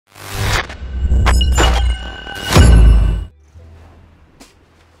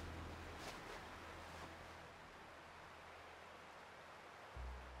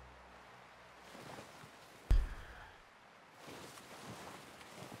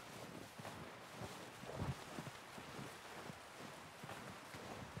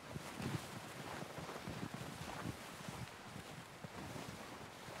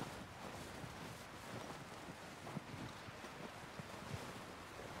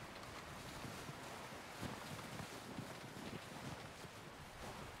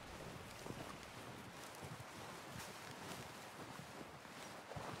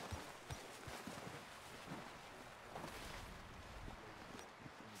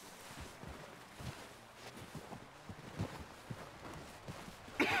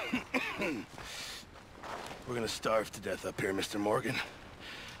We're gonna starve to death up here, Mr. Morgan.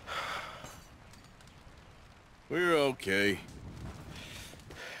 We're okay.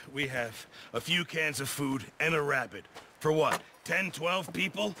 We have a few cans of food and a rabbit. For what, 10, 12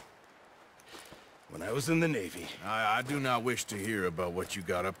 people? When I was in the Navy... I do not wish to hear about what you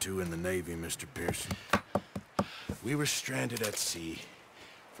got up to in the Navy, Mr. Pearson. We were stranded at sea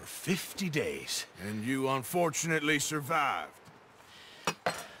for 50 days. And you unfortunately survived.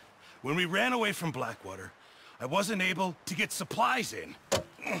 When we ran away from Blackwater, I wasn't able to get supplies in.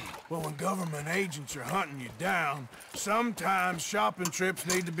 Well, when government agents are hunting you down, sometimes shopping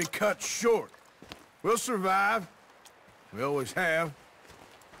trips need to be cut short. We'll survive. We always have.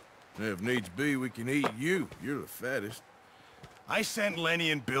 If needs be, we can eat you. You're the fattest. I sent Lenny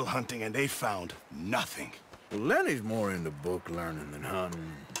and Bill hunting, and they found nothing. Well, Lenny's more into book learning than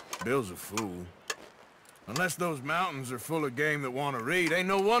hunting. Bill's a fool. Unless those mountains are full of game that want to read, ain't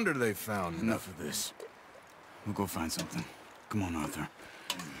no wonder they found Enough of this. We'll go find something. Come on, Arthur.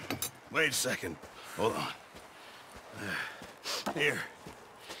 Wait a second. Hold on. Here.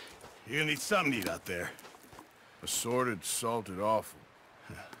 You're gonna need something to eat out there. Assorted, salted offal.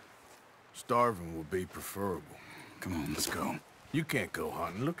 Starving will be preferable. Come on, let's go. You can't go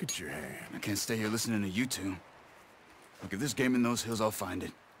hunting. Look at your hand. I can't stay here listening to you two. Look, if there's game in those hills, I'll find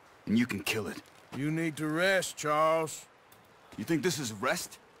it. And you can kill it. You need to rest, Charles. You think this is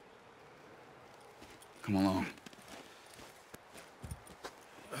rest? Come along.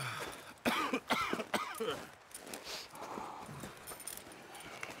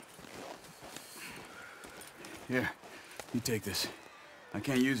 Here, you take this. I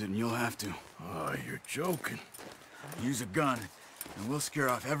can't use it, and you'll have to. Oh, you're joking. Use a gun, and we'll scare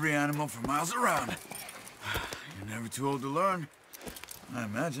off every animal for miles around. You're never too old to learn, I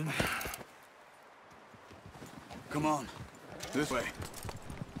imagine. Come on, this way.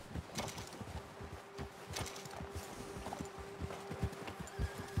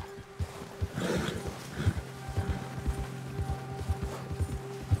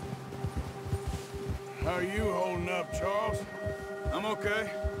 How are you holding up, Charles? I'm okay,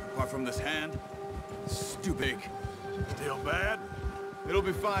 apart from this hand. It's too big. Still bad? It'll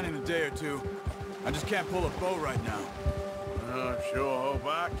be fine in a day or two. I just can't pull a bow right now. I sure hope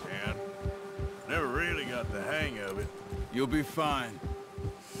I can. Never really got the hang of it. You'll be fine.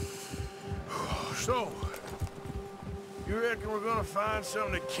 So, you reckon we're gonna find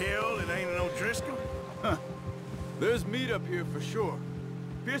something to kill that ain't no Driscoll? Huh. There's meat up here for sure.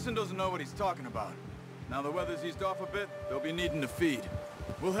 Pearson doesn't know what he's talking about. Now the weather's eased off a bit, they'll be needing to feed.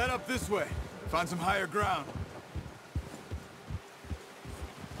 We'll head up this way, find some higher ground.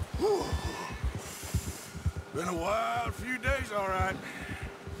 Whew. Been a wild few days, all right.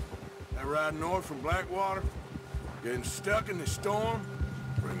 That ride north from Blackwater, getting stuck in the storm,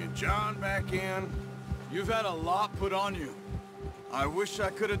 bringing John back in. You've had a lot put on you. I wish I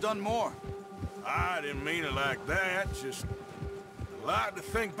could have done more. I didn't mean it like that, just a lot to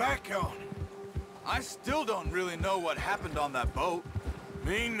think back on. I still don't really know what happened on that boat.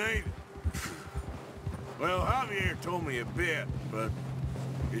 Me neither. Well, Javier told me a bit, but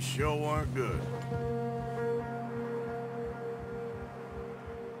it sure weren't good.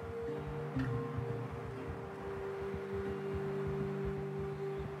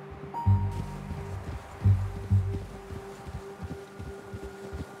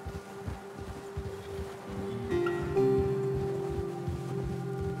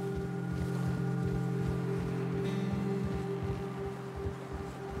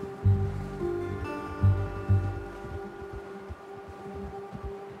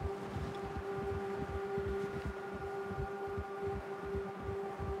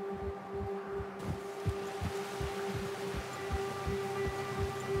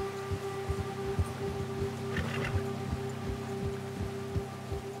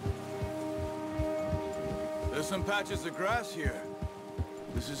 There's some patches of grass here.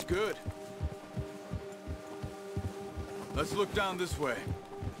 This is good. Let's look down this way.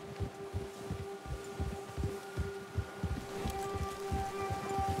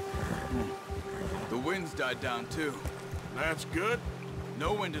 The wind's died down too. That's good.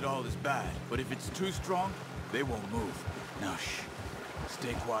 No wind at all is bad, but if it's too strong, they won't move. Now shh.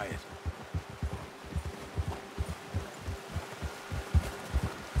 Stay quiet.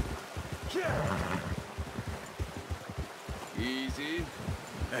 Easy.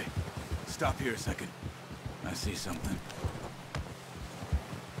 Hey, stop here a second. I see something.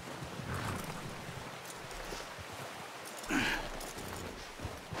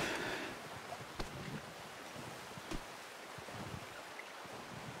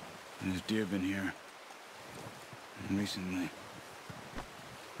 There's deer been here. Recently.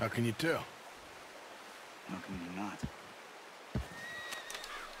 How can you tell? How can you not?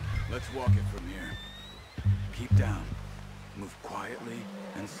 Let's walk it from here. Keep down. Move quietly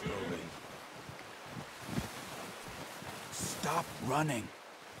and slowly. Stop running.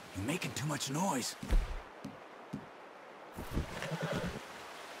 You're making too much noise.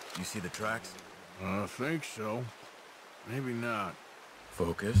 You see the tracks? I think so. Maybe not.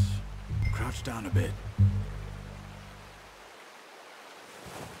 Focus. Crouch down a bit.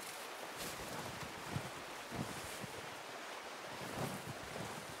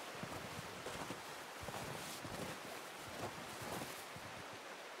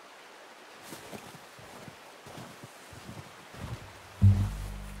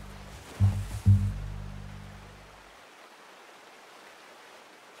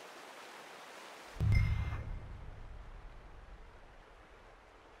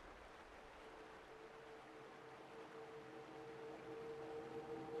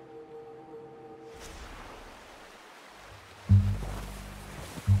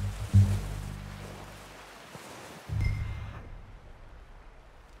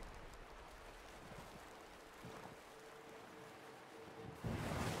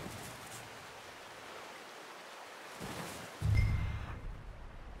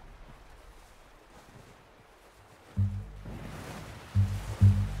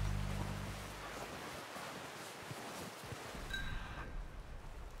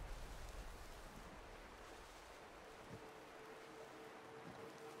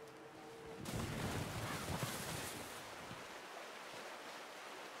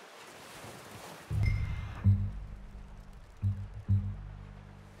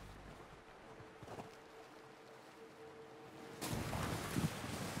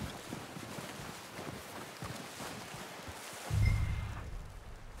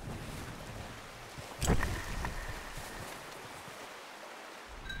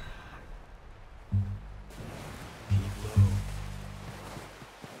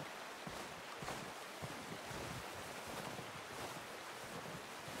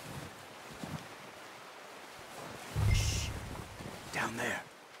 Down there.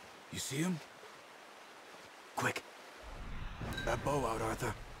 You see him? Quick. That bow out,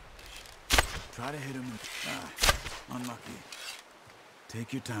 Arthur. Try to hit him. Unlucky.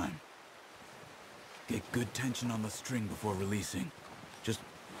 Take your time. Get good tension on the string before releasing. Just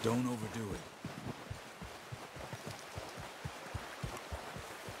don't overdo it.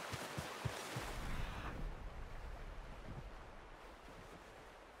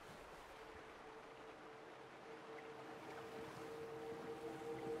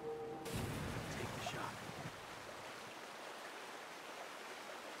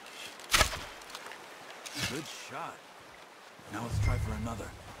 Good shot. Now let's try for another.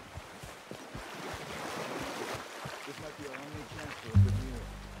 This might be our only chance for a good meal.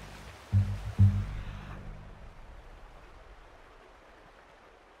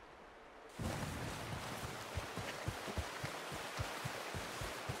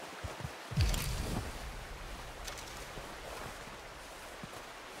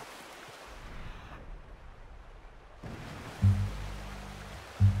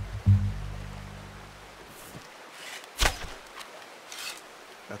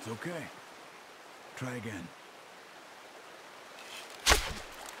 That's okay. Try again.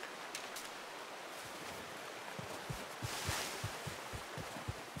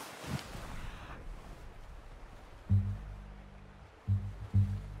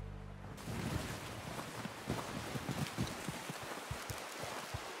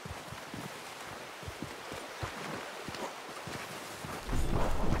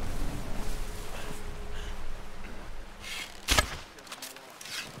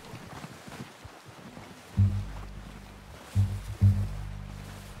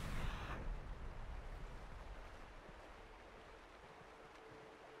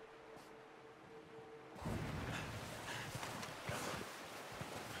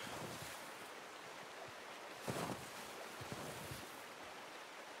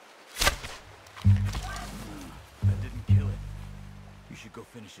 Should go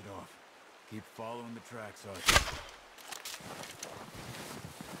finish it off. Keep following the tracks, Arthur.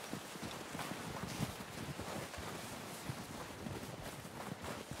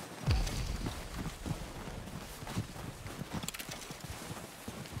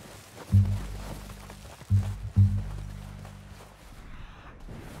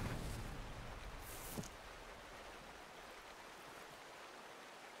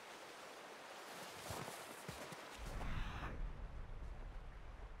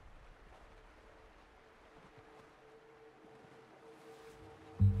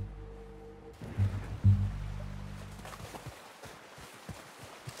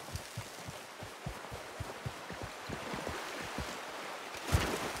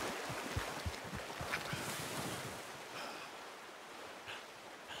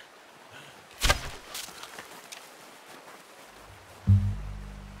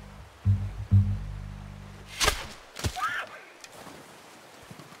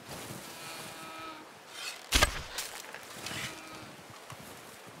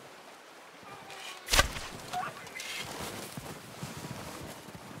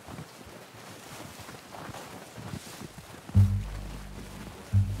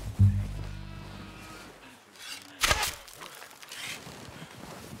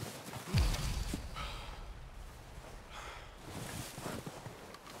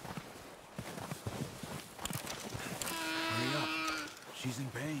 she's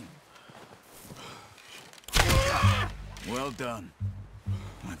in pain. Well done.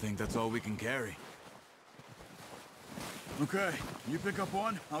 I think that's all we can carry. Okay, you pick up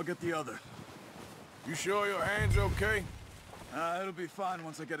one, I'll get the other. You sure your hand's okay? It'll be fine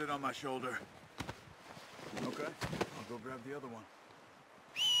once I get it on my shoulder. Okay, I'll go grab the other one.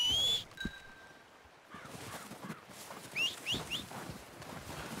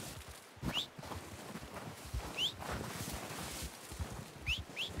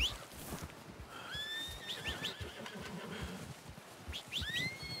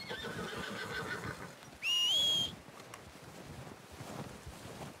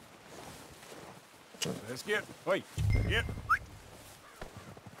 Let's get... Wait. Get...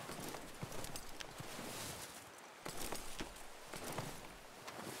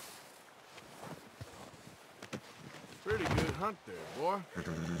 Pretty good hunt there, boy.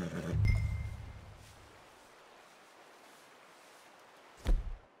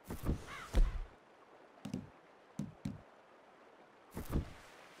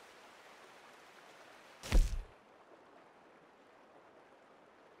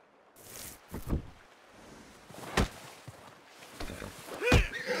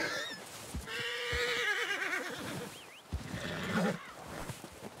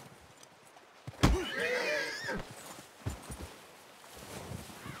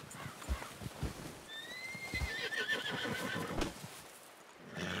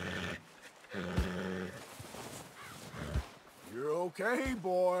 Okay,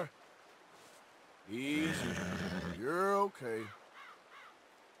 boy. Easy. You're okay.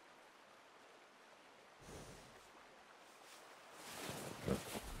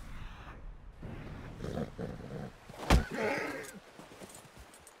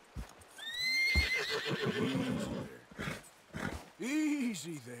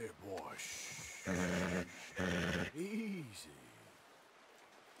 Easy there, boy. Shh. Easy.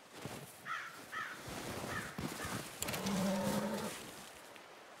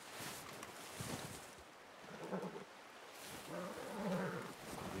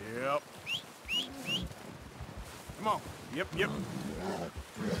 Yep. Come on. Yep.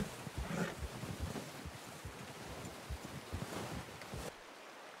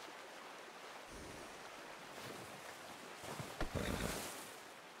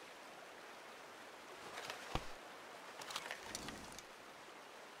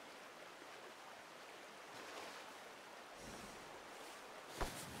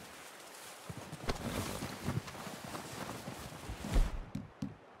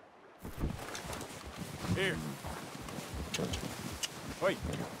 Here. Wait.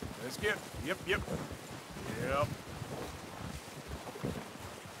 Let's get... Yep.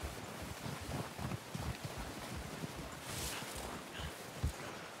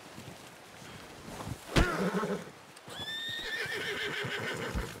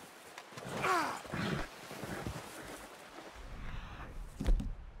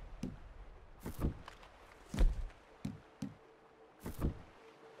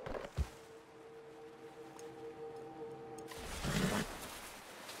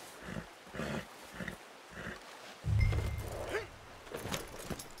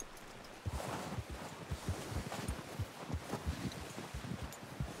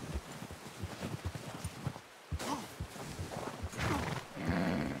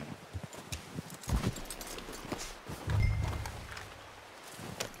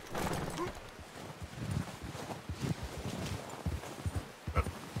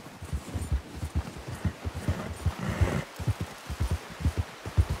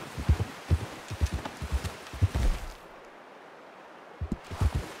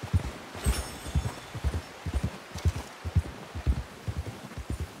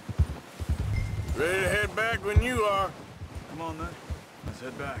 Ready to head back when you are. Come on, then. Let's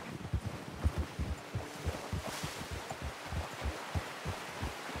head back.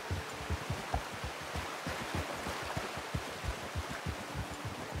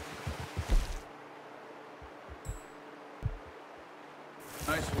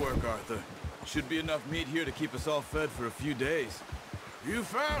 Nice work, Arthur. Should be enough meat here to keep us all fed for a few days. You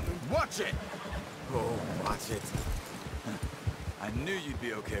found him. Watch it! Oh, watch it. I knew you'd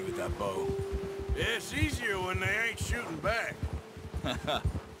be okay with that bow. It's easier when they ain't shooting back.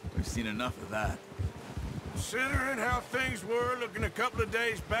 We've seen enough of that. Considering how things were looking a couple of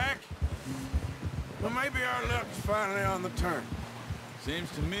days back, well, maybe our luck's finally on the turn. Seems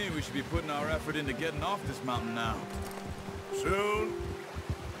to me we should be putting our effort into getting off this mountain now. Soon.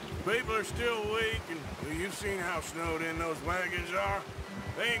 People are still weak, and well, you've seen how snowed in those wagons are.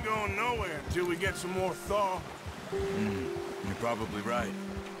 They ain't going nowhere until we get some more thaw. You're probably right.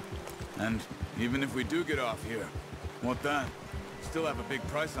 And even if we do get off here, what then? Still have a big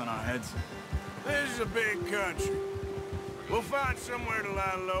price on our heads. This is a big country. We'll find somewhere to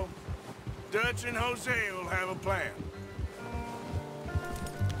lie low. Dutch and Jose will have a plan.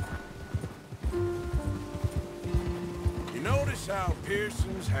 You notice how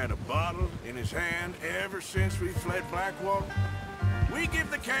Pearson's had a bottle in his hand ever since we fled Blackwater? We give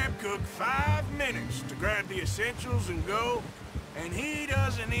the camp cook 5 minutes to grab the essentials and go, and he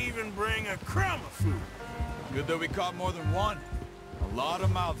doesn't even bring a crumb of food. Good that we caught more than one. A lot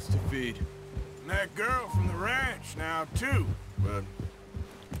of mouths to feed. And that girl from the ranch now, too, but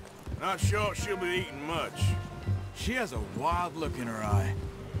not sure she'll be eating much. She has a wild look in her eye.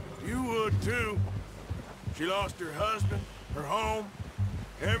 You would, too. She lost her husband, her home,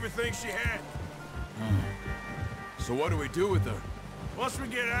 everything she had. So what do we do with her? Once we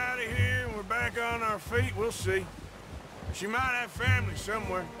get out of here and we're back on our feet, we'll see. She might have family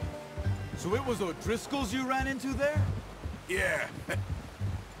somewhere. So it was O'Driscoll's you ran into there? Yeah.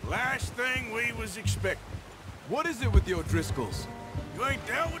 Last thing we was expecting. What is it with the O'Driscolls? You ain't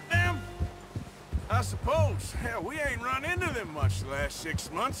dealt with them? I suppose. Hell, we ain't run into them much the last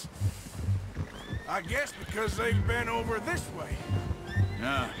 6 months. I guess because they've been over this way.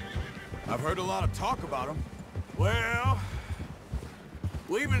 Yeah. I've heard a lot of talk about them. Well,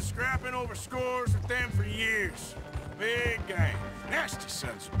 we've been scrapping over scores with them for years. Big gang. Nasty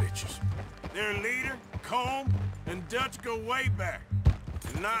sons of bitches. Their leader, Combe, and Dutch go way back.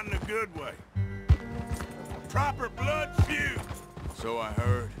 And not in a good way. A proper blood feud. So I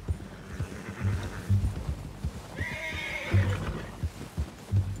heard.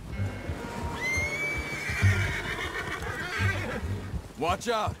 Watch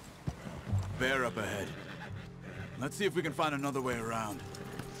out! Bear up ahead. Let's see if we can find another way around.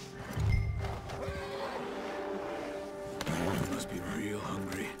 You must be real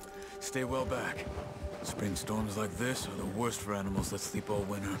hungry. Stay well back. Spring storms like this are the worst for animals that sleep all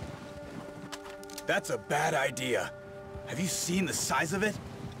winter. That's a bad idea. Have you seen the size of it?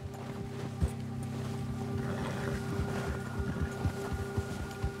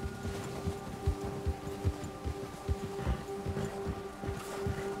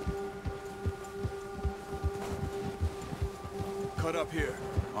 Cut up here,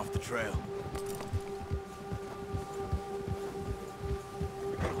 off the trail.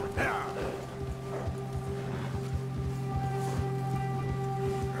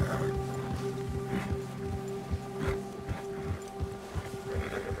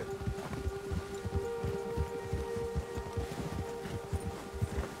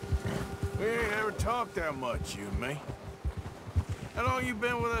 We ain't ever talked that much, you and me. How long you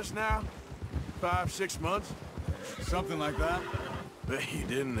been with us now? 5, 6 months? Something like that? Bet you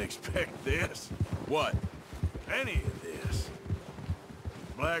didn't expect this. What? Any of this.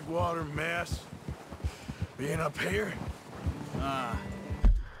 Blackwater mess. Being up here. Ah.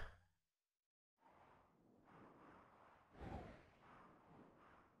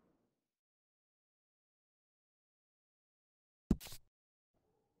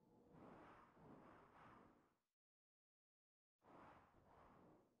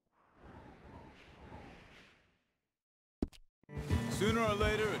 Sooner or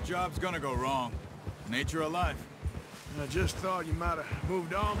later, a job's gonna go wrong. Nature of life. I just thought you might have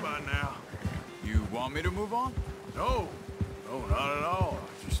moved on by now. You want me to move on? No. No, not at all.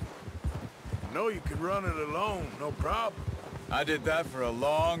 I just know you could run it alone, no problem. I did that for a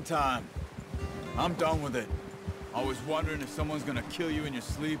long time. I'm done with it. Always wondering if someone's gonna kill you in your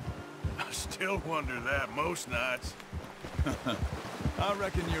sleep. I still wonder that most nights. I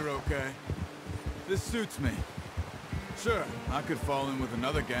reckon you're okay. This suits me. Sure, I could fall in with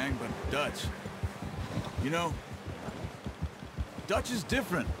another gang, but Dutch... You know, Dutch is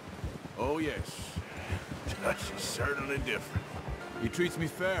different. Oh, yes. Dutch is certainly different. He treats me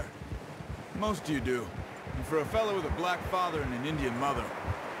fair. Most of you do. And for a fellow with a black father and an Indian mother,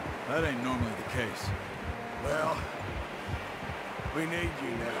 that ain't normally the case. Well, we need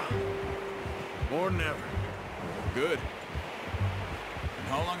you now. More than ever. Good. And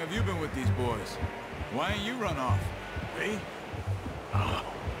how long have you been with these boys? Why ain't you run off? Me?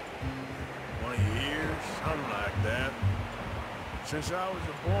 20 years, something like that. Since I was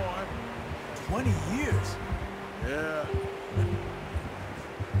a boy. 20 years? Yeah.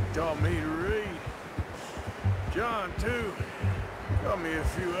 Taught me to read. John, too. Taught me a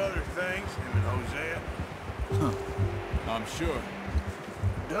few other things, him and Hosea. Huh. I'm sure.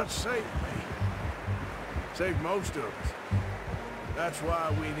 Dutch saved me. Saved most of us. That's why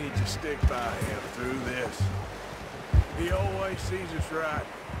we need to stick by him through this. He always sees us right.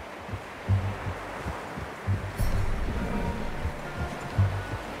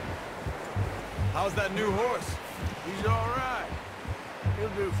 How's that new horse? He's all right. He'll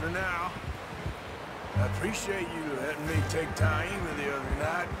do for now. I appreciate you letting me take Taima the other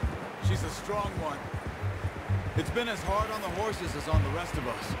night. She's a strong one. It's been as hard on the horses as on the rest of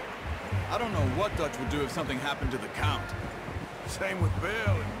us. I don't know what Dutch would do if something happened to the Count. Same with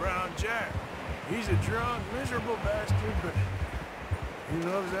Bill and Brown Jack. He's a drunk, miserable bastard, but he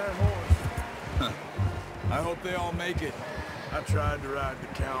loves that horse. I hope they all make it. I tried to ride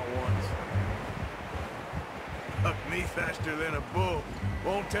the Count once. Up me faster than a bull.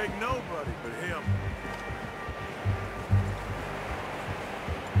 Won't take nobody but him.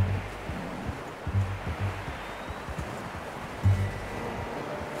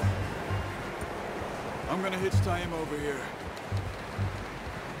 I'm gonna hitch tie him over here.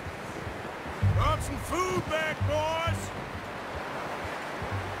 Brought some food back, boys!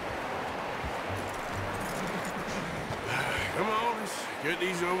 Come on, let's get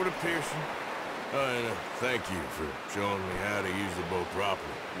these over to Pearson. And thank you for showing me how to use the boat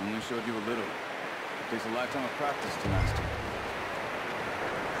properly. I only showed you a little. It takes a lifetime of practice to master.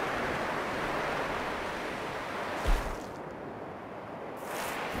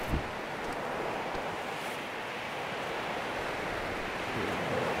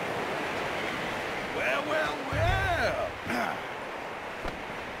 Well.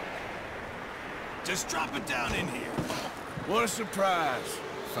 Just drop it down in here. What a surprise.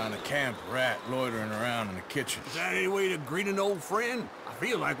 Find a camp rat loitering around in the kitchen. Is that any way to greet an old friend? I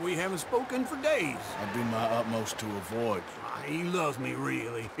feel like we haven't spoken for days. I do my utmost to avoid. He loves me,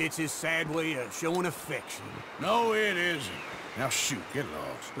 really. It's his sad way of showing affection. No, it isn't. Now shoot, get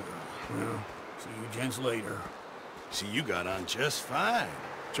lost. Well, see you gents later. See, you got on just fine.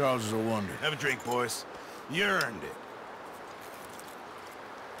 Charles is a wonder. Have a drink, boys. You earned it.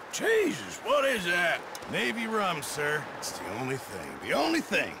 Jesus, what is that? Navy rum, sir. It's the only thing. The only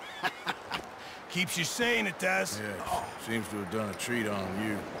thing. Keeps you sane, it does. Yeah, seems to have done a treat on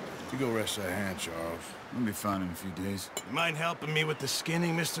you. You go rest that hand, Charles. I'll be fine in a few days. You mind helping me with the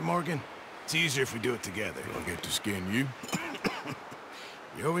skinning, Mr. Morgan? It's easier if we do it together. I'll get to skin you.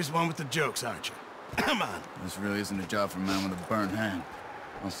 You're always one with the jokes, aren't you? Come on. This really isn't a job for a man with a burnt hand.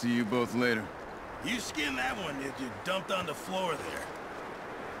 I'll see you both later. You skin that one that you dumped on the floor there.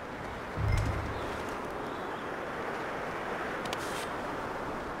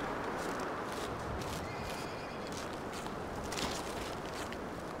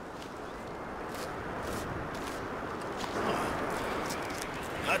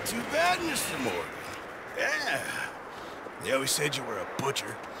 Not too bad, Mr. Morgan. Yeah. They always said you were a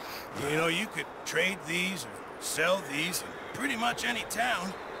butcher. You know, you could trade these or sell these in pretty much any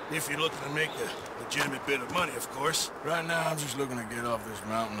town. If you're looking to make a legitimate bit of money, of course. Right now, I'm just looking to get off this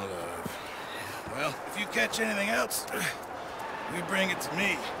mountain alive. Well, if you catch anything else, you bring it to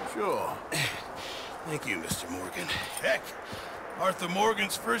me. Sure. Thank you, Mr. Morgan. Heck, Arthur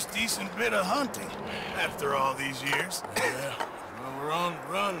Morgan's first decent bit of hunting after all these years. Yeah. Well, we're on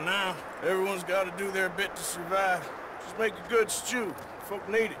the run now. Everyone's got to do their bit to survive. Just make a good stew. Folk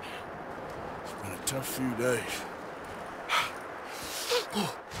need it. It's been a tough few days.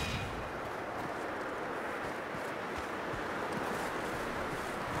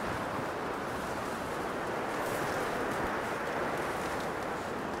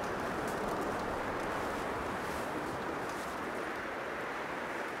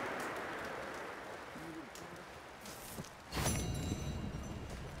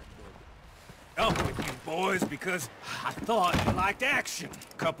 Up with you boys because I thought you liked action.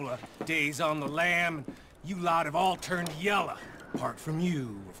 Couple of days on the lam, and you lot have all turned yellow. Apart from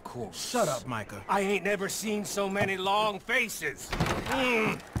you, of course. Shut up, Micah. I ain't never seen so many long faces.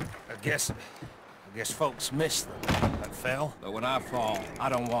 I guess folks miss them. That fell. But when I fall, I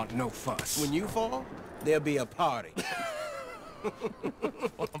don't want no fuss. When you fall, there'll be a party.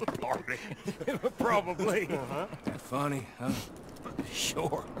 Party? Probably. That funny, huh?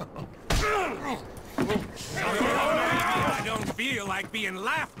 Sure. I don't feel like being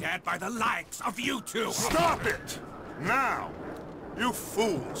laughed at by the likes of you two. Stop it! Now! You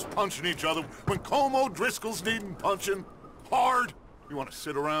fools punching each other when Como Driscoll's needing punching hard. You want to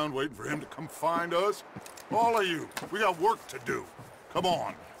sit around waiting for him to come find us? All of you, we got work to do. Come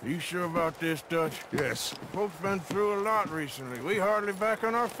on. Are you sure about this, Dutch? Yes. Folks been through a lot recently. We hardly back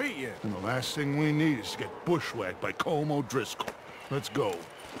on our feet yet. And the last thing we need is to get bushwhacked by Como Driscoll. Let's go.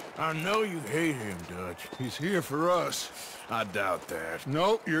 I know you hate him, Dutch. He's here for us. I doubt that.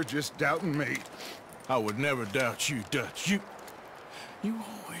 No, you're just doubting me. I would never doubt you, Dutch. You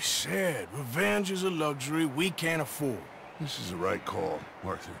always said revenge is a luxury we can't afford. This is the right call,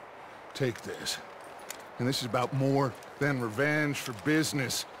 Arthur. Take this. And this is about more than revenge for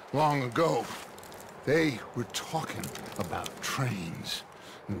business long ago. They were talking about trains.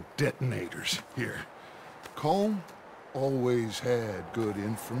 and detonators. Here, Colm always had good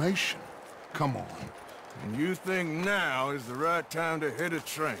information. Come on. And you think now is the right time to hit a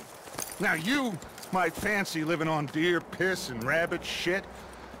train? Now you might fancy living on deer piss and rabbit shit.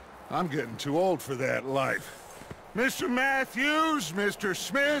 I'm getting too old for that life. Mr. Matthews, Mr.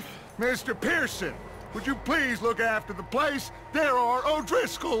 Smith, Mr. Pearson, would you please look after the place? There are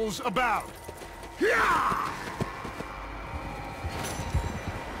O'Driscolls about. Yeah!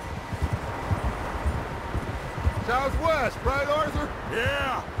 Southwest, right, Arthur?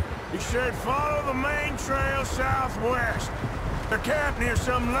 Yeah. He said follow the main trail southwest. They're camped near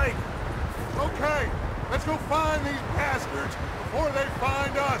some lake. Okay, let's go find these bastards before they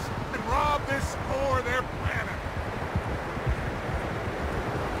find us and rob this store they're planning.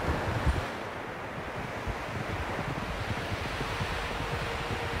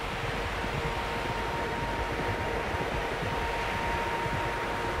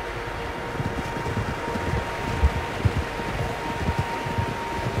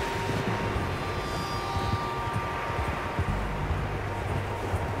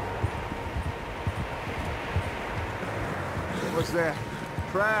 What's that?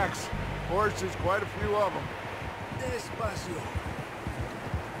 Tracks. Horses, quite a few of them. Despacio.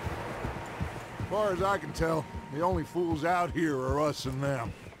 As far as I can tell, the only fools out here are us and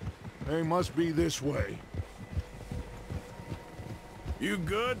them. They must be this way. You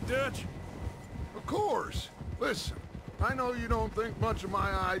good, Dutch? Of course. Listen, I know you don't think much of my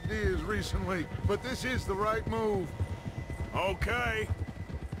ideas recently, but this is the right move. Okay.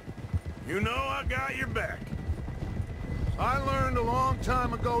 You know I got your back. I learned a long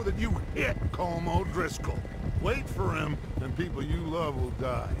time ago that you hit Colm O'Driscoll. Wait for him, and people you love will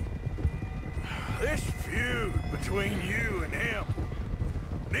die. This feud between you and him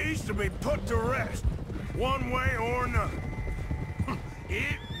needs to be put to rest, one way or another.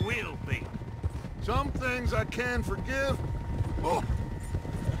 It will be. Some things I can forgive. Oh.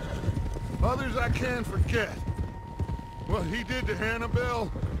 Others I can forget. What he did to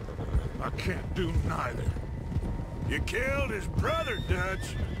Annabelle, I can't do neither. You killed his brother,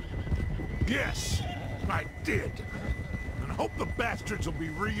 Dutch. Yes, I did. And I hope the bastards will be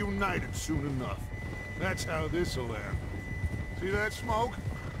reunited soon enough. That's how this'll end. See that smoke?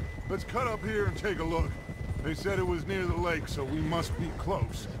 Let's cut up here and take a look. They said it was near the lake, so we must be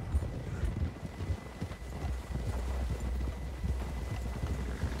close.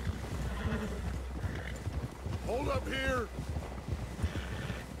 Hold up here.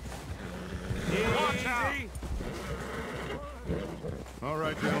 Watch out! All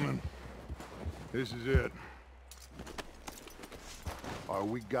right, gentlemen. This is it. Are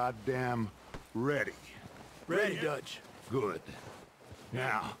we goddamn ready? Ready, Dutch. Good.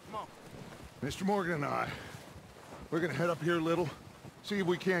 Now, Mr. Morgan and I, we're gonna head up here a little, see if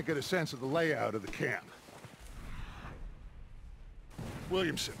we can't get a sense of the layout of the camp.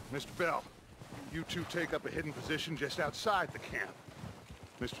 Williamson, Mr. Bell, you two take up a hidden position just outside the camp.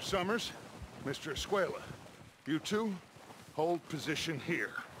 Mr. Summers, Mr. Escuela, you two hold position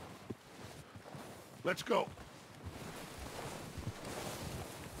here. Let's go.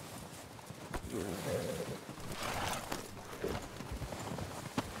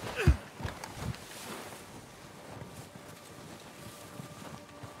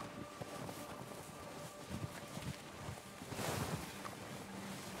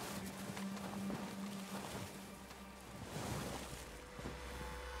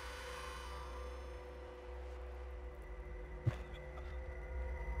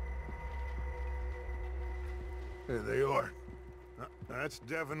 There they are. That's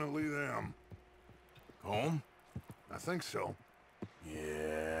definitely them. Home? I think so.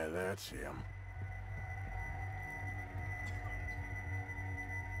 Yeah, that's him.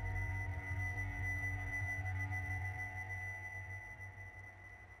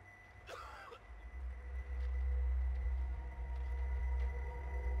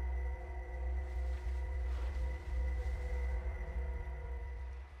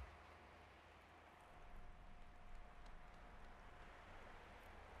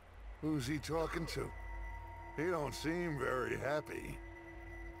 Who's he talking to? He don't seem very happy.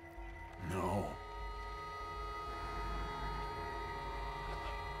 No.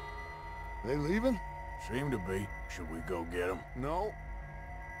 They leaving? Seem to be. Should we go get them? No.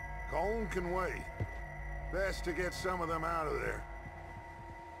 Colm can wait. Best to get some of them out of there.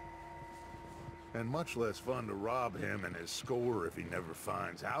 And much less fun to rob him and his score if he never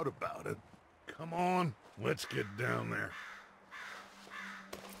finds out about it. Come on, let's get down there.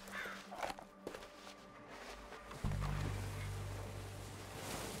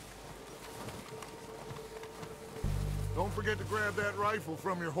 Don't don't forget to grab that rifle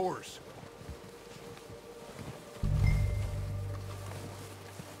from your horse.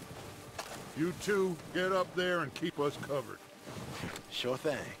 You two, get up there and keep us covered. Sure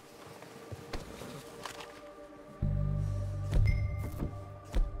thing.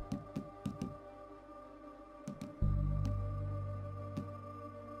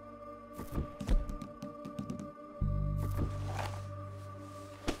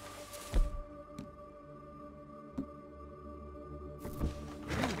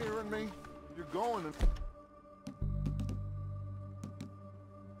 You hearing me? You're going and...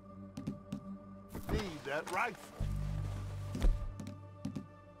 Need that rifle.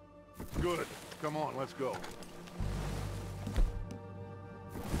 Good. Come on, let's go.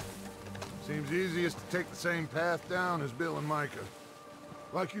 Seems easiest to take the same path down as Bill and Micah.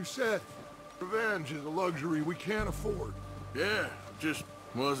 Like you said, revenge is a luxury we can't afford. Yeah, just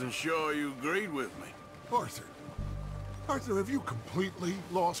wasn't sure you agreed with me. Arthur. Arthur, have you completely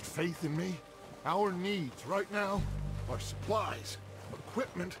lost faith in me? Our needs right now are supplies,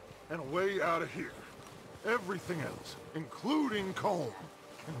 equipment, and a way out of here. Everything else, including Colm,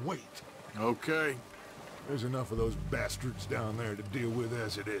 can wait. Okay. There's enough of those bastards down there to deal with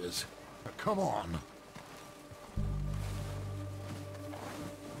as it is. Now, come on.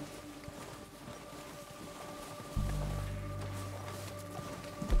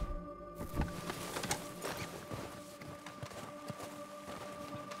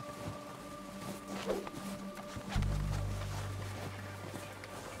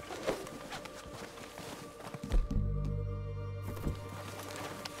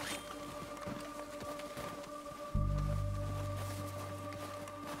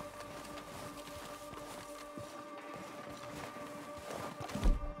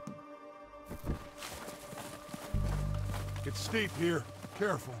 It's steep here.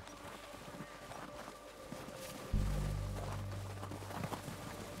 Careful.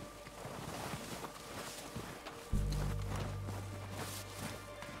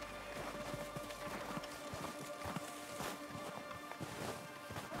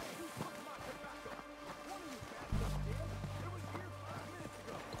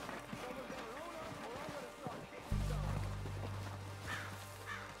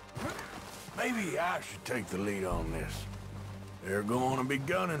 Maybe I should take the lead on this. They're going to be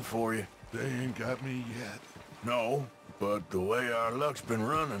gunning for you. They ain't got me yet. No, but the way our luck's been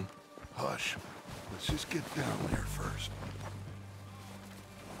running... Hush. Let's just get down there first.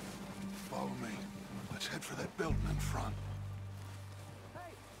 Follow me. Let's head for that building in front.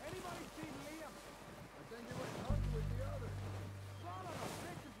 Hey, anybody seen Liam? I think he was hunting with the others. Son of a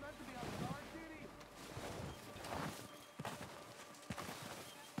bitch is meant to be on guard duty.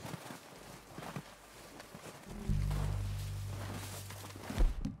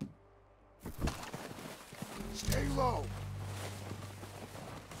 Stay low.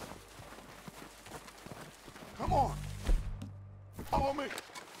 Come on. Follow me.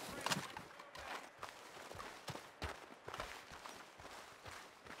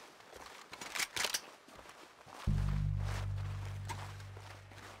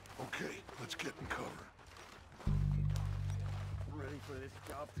 Okay, let's get in cover. Ready for this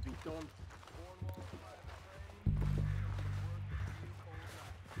job to be done.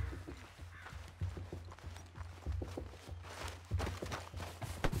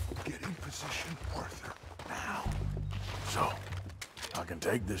 Get in position, Arthur. Now. So, I can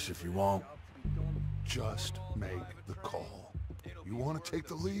take this if you want. Just make the call. You want to take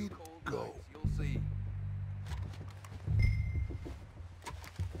the lead? Go. You'll see.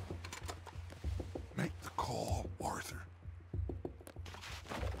 Make the call, Arthur.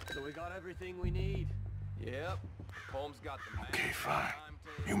 So we got everything we need. Yep. Holmes got the map. Okay, fine.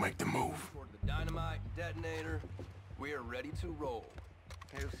 You make the move. For the dynamite detonator. We are ready to roll.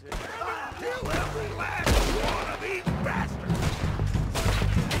 Kill every last one of these bastards!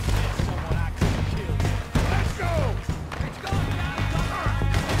 Someone I could kill. Let's go! It's going down.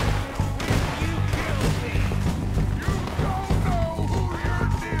 You kill me! You don't know who you're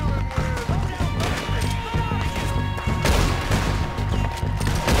dealing with!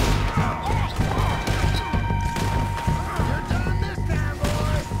 You're done this time,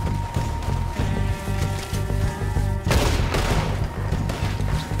 boy!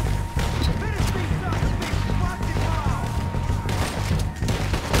 Finish me, son of a bitch. Watch it now.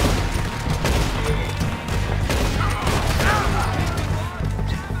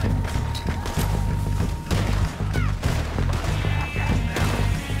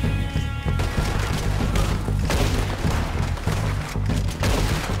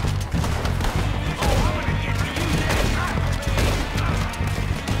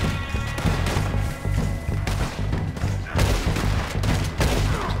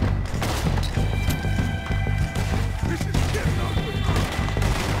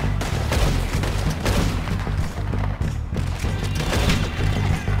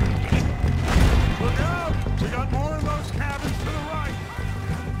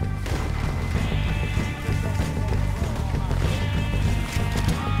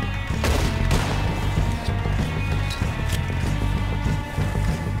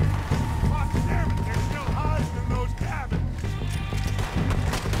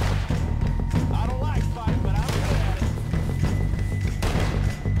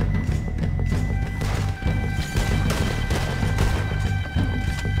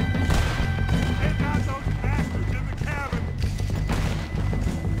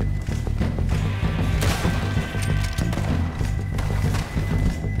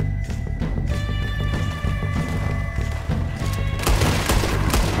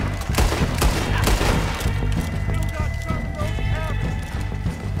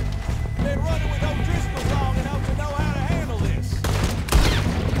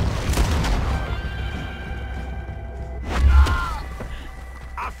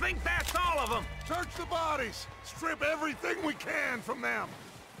 the bodies! Strip everything we can from them!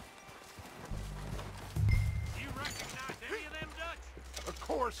 You recognize any of them Dutch? Of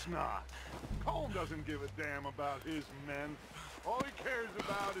course not. Colm doesn't give a damn about his men. All he cares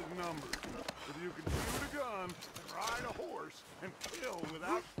about is numbers. If you can shoot a gun, and ride a horse, and kill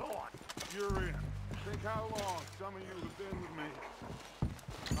without thought, you're in. Think how long some of you have been with me.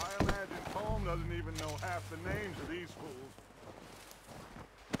 I imagine Colm doesn't even know half the names of these fools.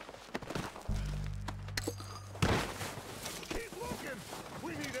 Keep looking!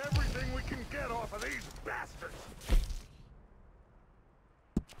 We need everything we can get off of these bastards!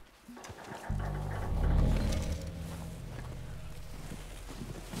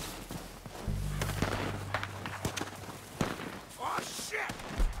 Oh, shit!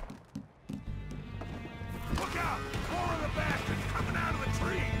 Look out! More of the bastards coming out of the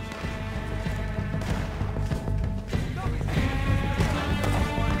trees!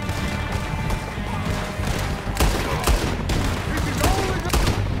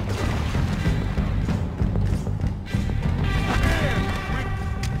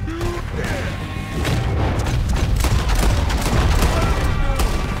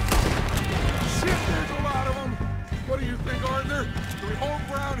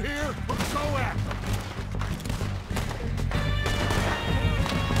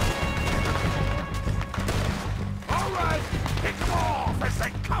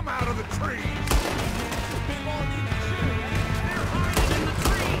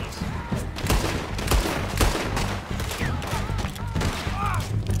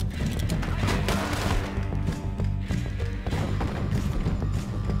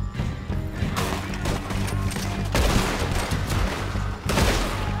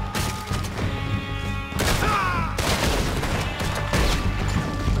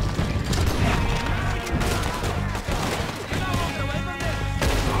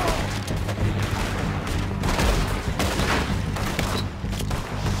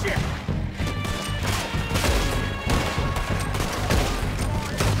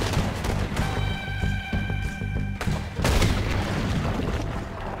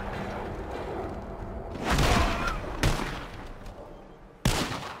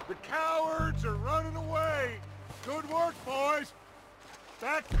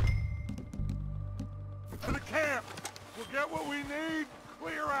 Back to the camp. We'll get what we need.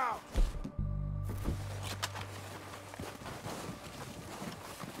 Clear out.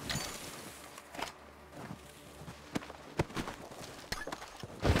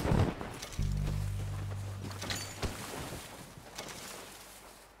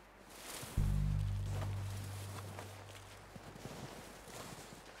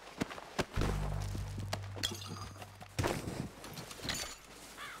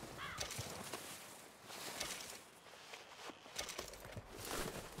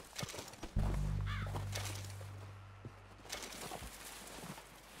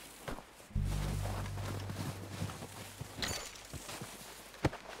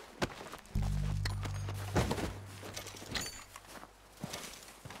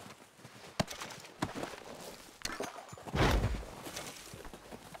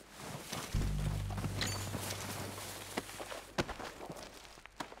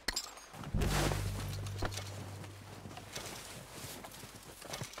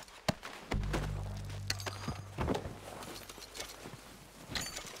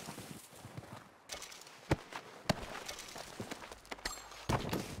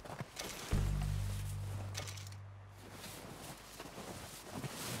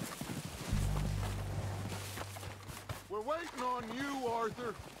 We're waiting on you,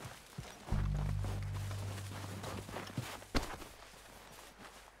 Arthur.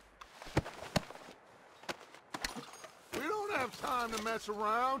 We don't have time to mess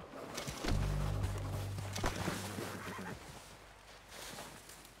around.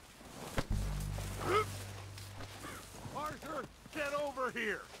 Arthur, get over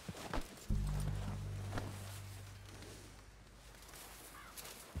here.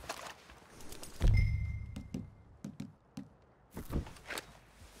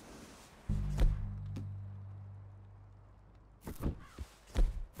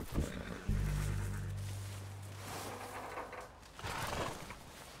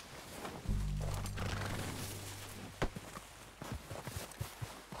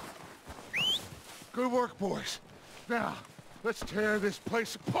 Good work, boys. Now, let's tear this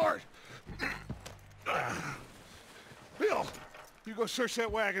place apart. Bill, you go search that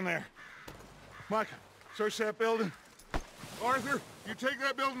wagon there. Mike, search that building. Arthur, you take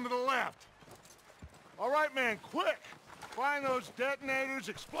that building to the left. All right, man, quick. Find those detonators,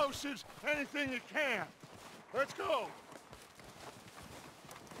 explosives, anything you can. Let's go.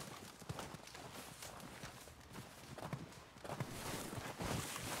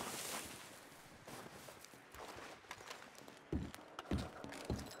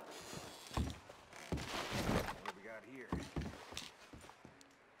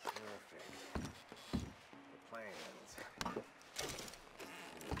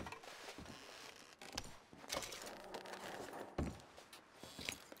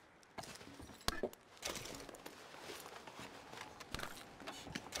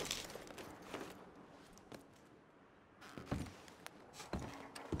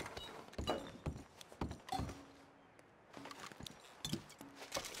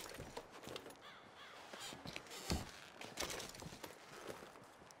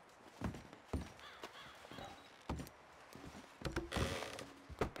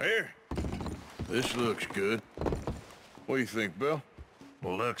 Here. This looks good. What do you think, Bill?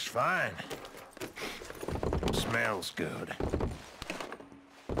 Looks fine. Smells good.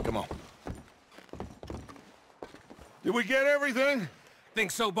 Come on. Did we get everything?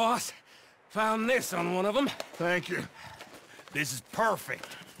 Think so, boss? Found this on one of them. Thank you. This is perfect.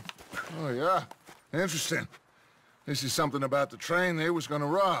 Oh, yeah? Interesting. This is something about the train they was gonna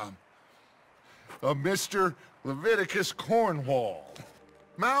rob. A Mr. Leviticus Cornwall.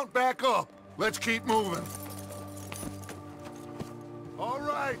 Mount back up. Let's keep moving. All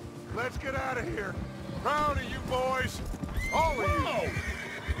right, let's get out of here. Proud of you boys. All of you.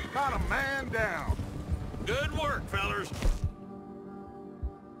 Got a man down. Good work, fellers.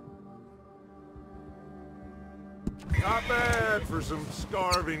 Not bad for some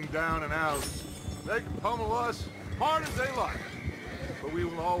starving down and outs. They can pummel us hard as they like. But we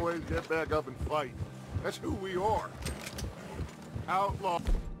will always get back up and fight. That's who we are. Outlaws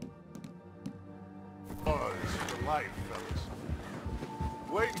for life, fellas.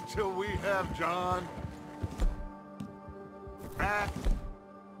 Wait until we have John, Matt,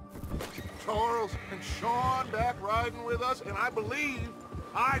 Charles, and Sean back riding with us, and I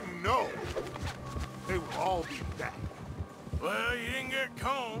know, they will all be back. Well, you didn't get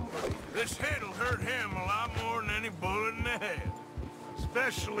Combe, but this hit'll hurt him a lot more than any bullet in the head.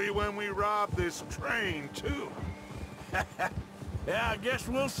 Especially when we rob this train, too. Yeah, I guess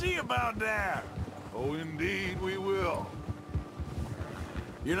we'll see about that. Oh, indeed we will.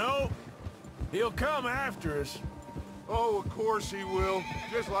 You know, he'll come after us. Oh, of course he will,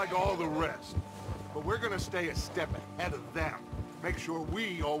 just like all the rest. But we're gonna stay a step ahead of them. Make sure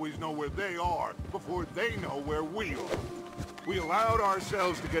we always know where they are before they know where we are. We allowed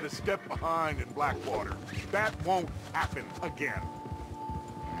ourselves to get a step behind in Blackwater. That won't happen again.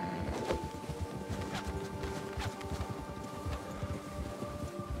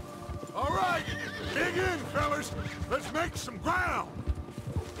 All right, dig in, fellas. Let's make some ground.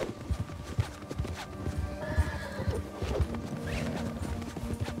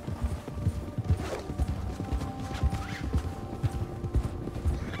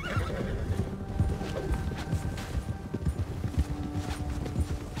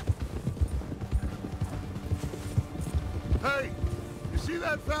 Hey, you see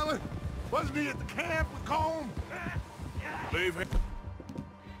that fella? Wasn't he at the camp with Combe? Leave him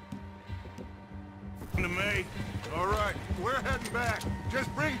to me. All right, we're heading back. Just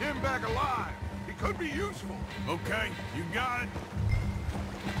bring him back alive. He could be useful. Okay, you got it.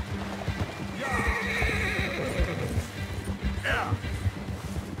 Yeah.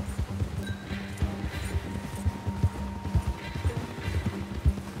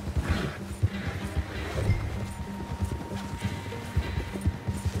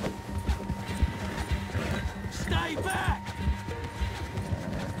 Stay back!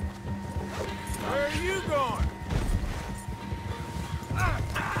 Where are you going?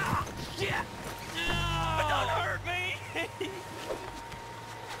 Shit! No! Don't hurt me!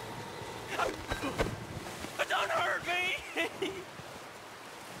 Don't hurt me!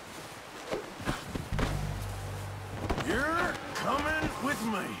 You're coming with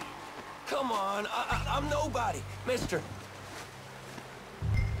me. Come on, I'm nobody, mister.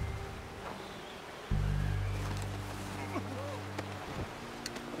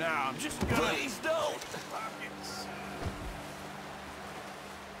 Now, I'm just gonna... Please don't. Pockets.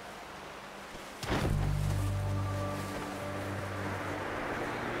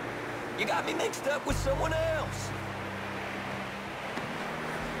 You got me mixed up with someone else.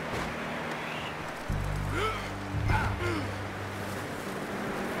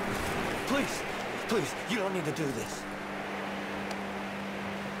 Please, please, you don't need to do this.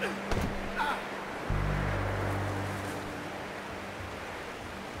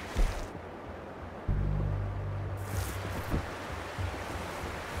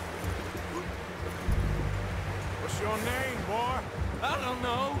 What's your name, boy? I don't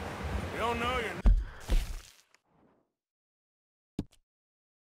know. You don't know your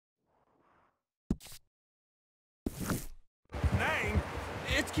name?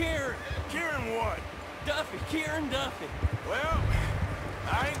 It's Kieran. Kieran what? Duffy. Kieran Duffy. Well,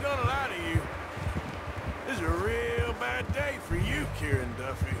 I ain't gonna lie to you. This is a real bad day for you, Kieran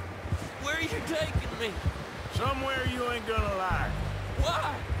Duffy. Where are you taking me? Somewhere you ain't gonna like.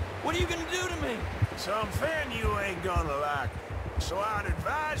 Why? What are you gonna do to me? Something you ain't gonna like. So I'd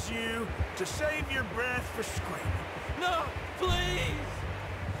advise you to save your breath for screaming. No, please!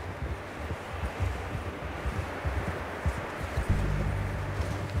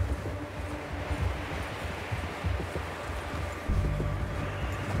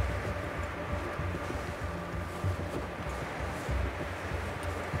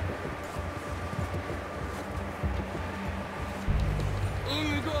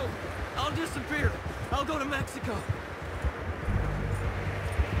 go. I'll disappear. I'll go to Mexico.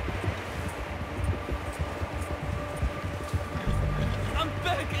 I'm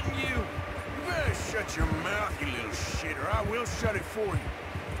begging you. You better shut your mouth, you little shit, or I will shut it for you.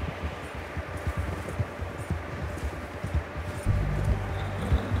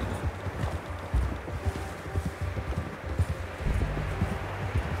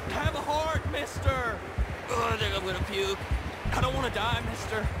 Have a heart, mister. Oh, I think I'm gonna puke. I don't want to die,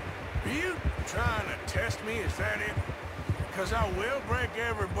 mister. Are you trying to test me, is that it? Because I will break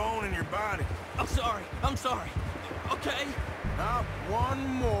every bone in your body. I'm sorry. I'm sorry. Okay? Not one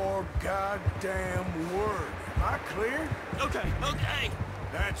more goddamn word. Am I clear? Okay, okay.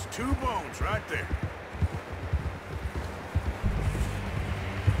 That's 2 bones right there.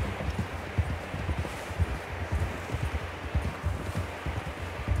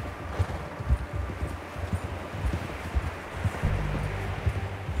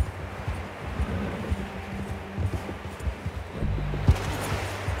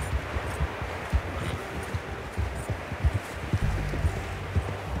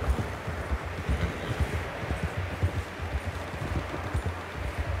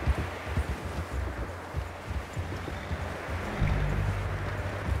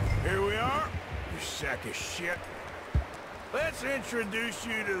 Here we are, you sack of shit. Let's introduce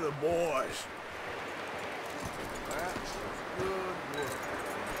you to the boys. That's good work.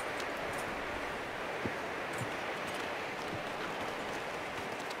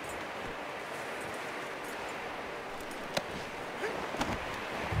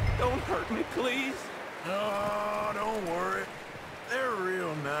 Don't hurt me, please. No, don't worry. They're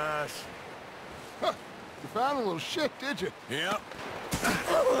real nice. Huh. You found a little shit, did you? Yep.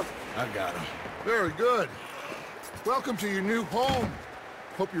 I got him. Very good. Welcome to your new home.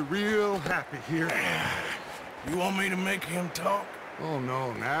 Hope you're real happy here. You want me to make him talk? Oh,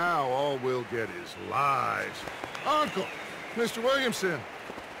 no, now all we'll get is lies. Uncle, Mr. Williamson,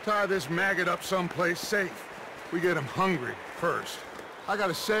 tie this maggot up someplace safe. We get him hungry first. I got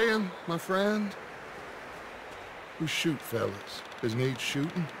a saying, my friend. We shoot fellas as need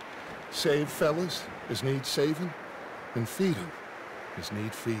shooting, save fellas as need saving, and feed 'em as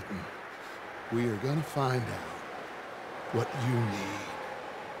need feeding. We are gonna find out what you need.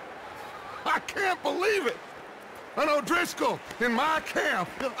 I can't believe it! An O'Driscoll in my camp!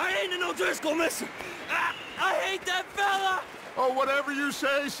 I ain't an O'Driscoll, mister. I hate that fella. Oh, whatever you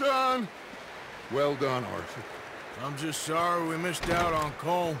say, son. Well done, Arthur. I'm just sorry we missed out on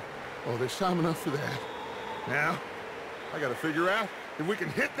Cole. Oh, there's time enough for that. Now, I gotta figure out if we can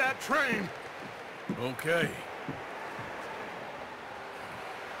hit that train. Okay.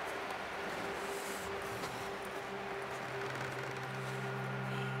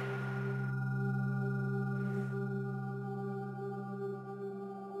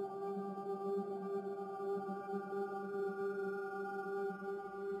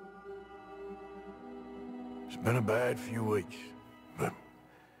 It's been a bad few weeks, but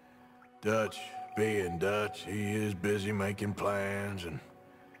Dutch being Dutch, he is busy making plans, and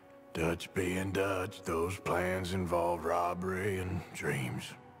Dutch being Dutch, those plans involve robbery and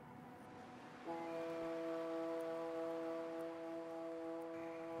dreams.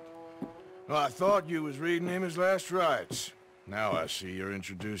 Well, I thought you was reading him his last rites. Now I see you're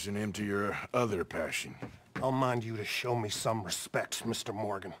introducing him to your other passion. I'll mind you to show me some respect, Mr.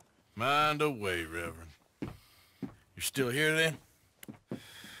 Morgan. Mind away, Reverend. You're still here, then?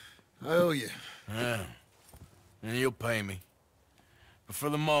 I owe you. Yeah. And you'll pay me. But for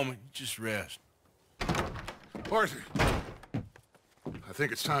the moment, just rest. Arthur, I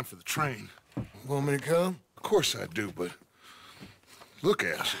think it's time for the train. Want me to come? Of course I do, but look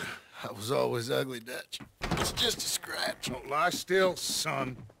at you. I was always ugly, Dutch. It's just a scratch. Don't lie still,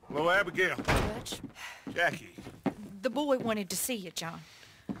 son. Hello, Abigail. Dutch, Jackie. the boy wanted to see you, John.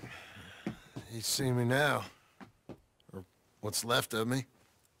 He's seen me now. Or what's left of me.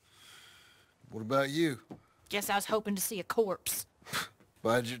 What about you? Guess I was hoping to see a corpse.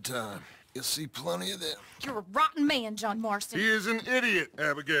 Bide your time. You'll see plenty of them. You're a rotten man, John Marston. He is an idiot,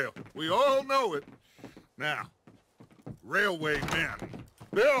 Abigail. We all know it. Now, railway men.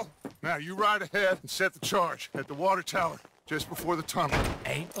 Bill, now you ride ahead and set the charge at the water tower just before the tunnel.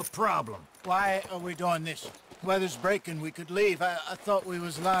 Ain't a problem. Why are we doing this? Weather's breaking, we could leave. I thought we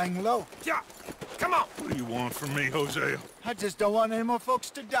was lying low. Yeah, come on. What do you want from me, Hosea? I just don't want any more folks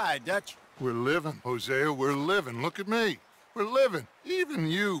to die, Dutch. We're living, Hosea, we're living. Look at me. We're living, even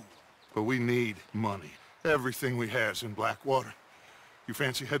you. But we need money. Everything we has in Blackwater. You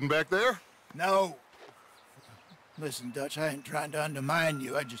fancy heading back there? No. Listen, Dutch, I ain't trying to undermine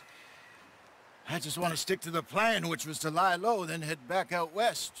you. I just want to stick to the plan, which was to lie low, then head back out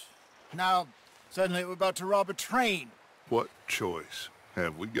west. Now, suddenly we're about to rob a train. What choice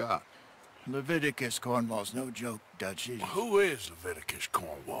have we got? Leviticus Cornwall's no joke, Dutch. Who is Leviticus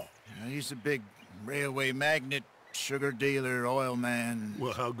Cornwall? He's a big railway magnate, sugar dealer, oil man.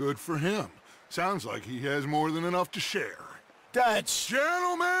 Well, how good for him. Sounds like he has more than enough to share. Dutch!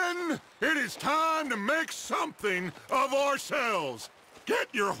 Gentlemen, it is time to make something of ourselves. Get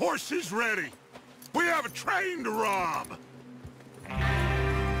your horses ready. We have a train to rob.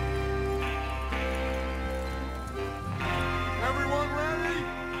 Everyone ready?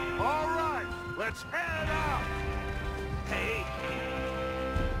 All right, let's head out. Hey,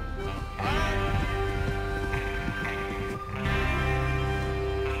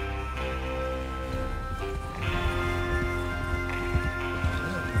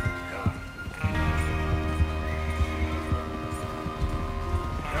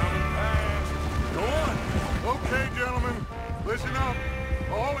 Okay, gentlemen, listen up,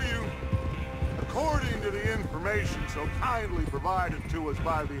 all of you. According to the information so kindly provided to us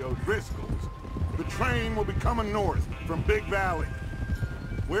by the O'Driscolls, the train will be coming north from Big Valley.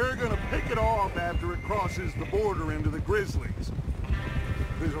 We're gonna pick it off after it crosses the border into the Grizzlies.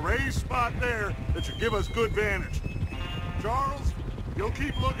 There's a raised spot there that should give us good vantage. Charles, you'll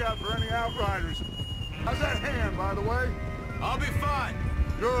keep lookout for any outriders. How's that hand, by the way? I'll be fine.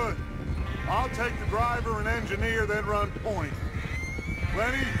 Good. I'll take the driver and engineer, then run point.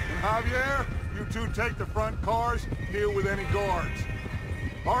 Lenny and Javier, you two take the front cars, deal with any guards.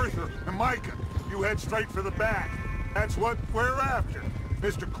 Arthur and Micah, you head straight for the back. That's what we're after.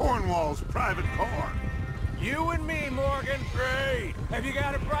 Mr. Cornwall's private car. you and me, Morgan. Great. Have you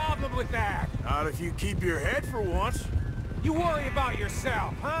got a problem with that? Not if you keep your head for once. You worry about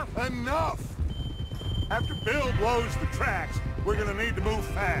yourself, huh? Enough! After Bill blows the tracks, we're gonna need to move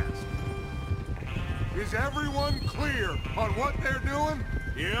fast. Is everyone clear on what they're doing?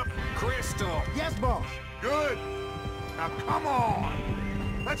 Yep. Crystal. Yes, boss. Good. Now come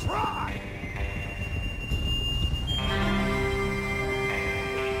on. Let's ride.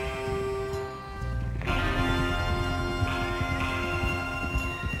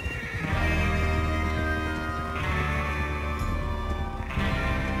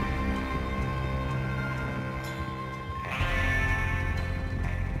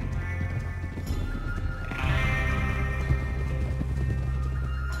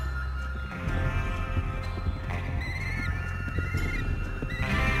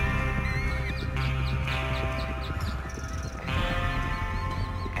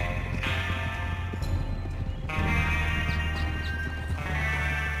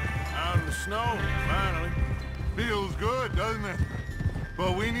 Snow, finally. Feels good, doesn't it?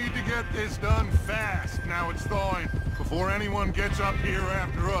 But we need to get this done fast, now it's thawing, before anyone gets up here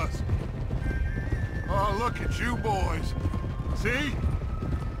after us. Oh, look at you boys. See?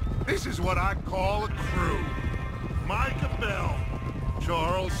 This is what I call a crew. Micah Bell,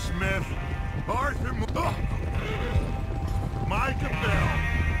 Charles Smith, Arthur Micah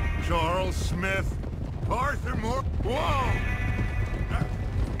Bell, Charles Smith, Arthur Moore. Whoa!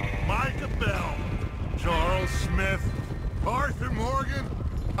 Micah Bell, Charles Smith, Arthur Morgan,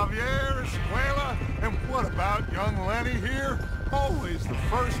 Javier Escuela, and what about young Lenny here? Always the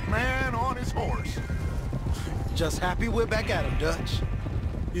first man on his horse. Just happy we're back at him, Dutch.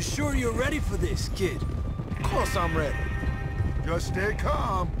 You sure you're ready for this, kid? Of course I'm ready. Just stay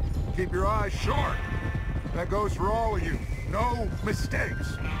calm. Keep your eyes sharp. That goes for all of you. No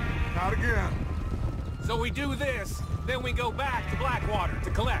mistakes. Not again. So we do this, then we go back to Blackwater to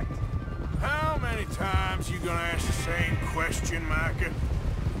collect. How many times you gonna ask the same question, Micah?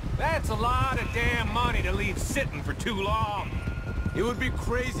 That's a lot of damn money to leave sitting for too long. It would be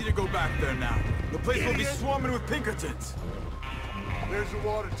crazy to go back there now. The place will be swarming with Pinkertons. There's the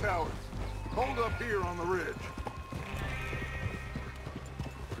water tower. Hold up here on the ridge.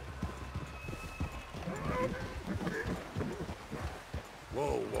 Whoa,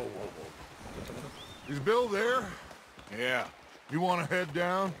 whoa, whoa, whoa. Is Bill there? Yeah. You want to head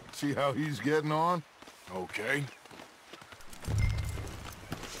down, see how he's getting on? Okay.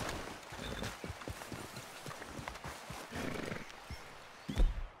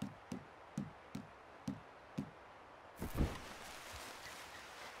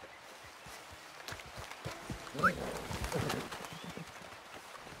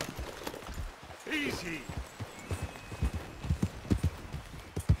 Easy.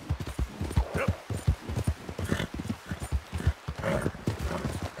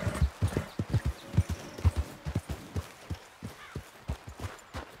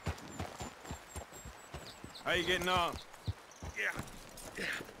 How you getting on? Yeah,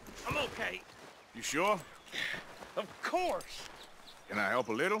 I'm okay. You sure? Of course. Can I help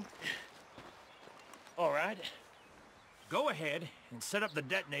a little? All right. Go ahead and set up the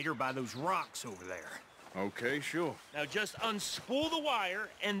detonator by those rocks over there. Okay, sure. Now just unspool the wire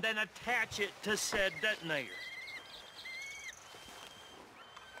and then attach it to said detonator.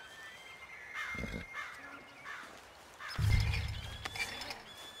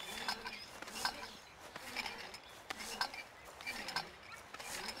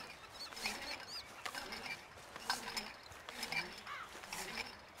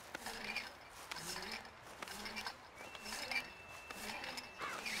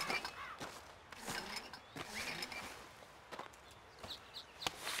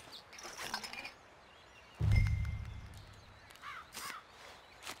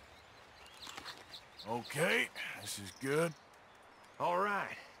 Okay, this is good. All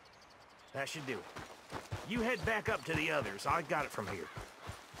right. That should do it. You head back up to the others. I got it from here.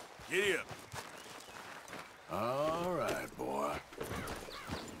 Giddy up. All right, boy.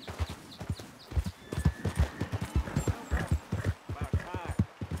 About time.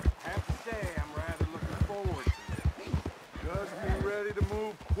 I have to say, I'm rather looking forward to this. Just be ready to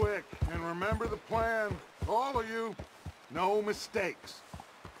move quick. And remember the plan. All of you, no mistakes.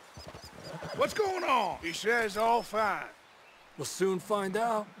 What's going on? He says all fine. We'll soon find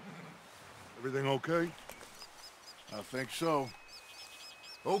out. Everything okay? I think so.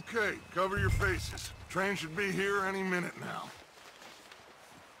 Okay, cover your faces. Train should be here any minute now.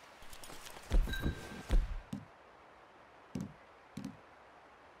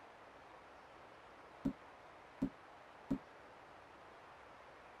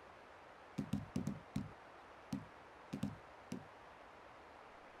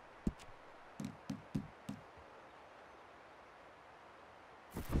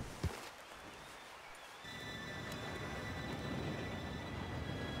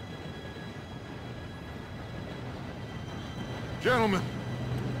 Gentlemen,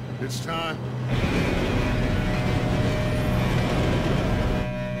 it's time.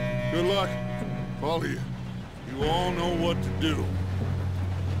 Good luck, all of you. You all know what to do.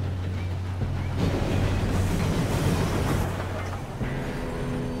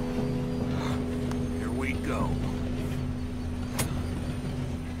 Here we go.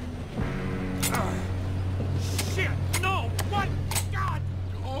 Shit! No! What? God!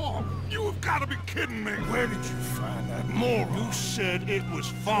 Oh, you have got to be kidding me. Where did you find that moron? You said it was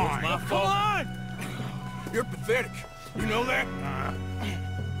fine. My fault. Come on! You're pathetic. You know that?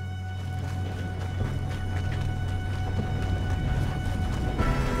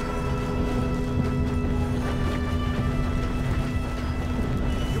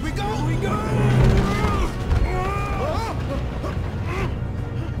 Here we go! Here we go!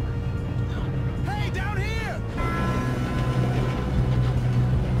 Hey, down here!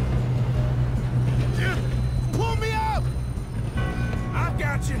 Pull me up! I've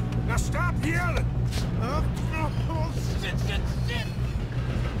got you. Now stop yelling. Oh, shit, shit, shit!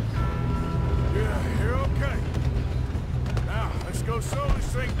 Yeah, you're okay. Now, let's go slow this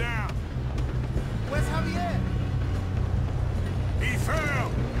thing down. Where's Javier? He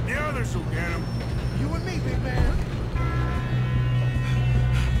fell. The others will get him. You and me, big man.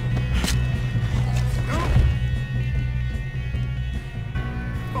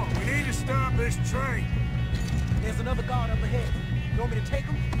 Oh, we need to stop this train. There's another guard up ahead. You want me to take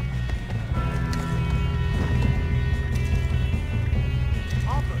him?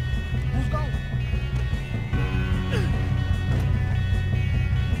 Arthur, who's going?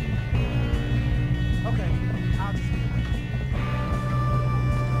 Okay, I'll just get away.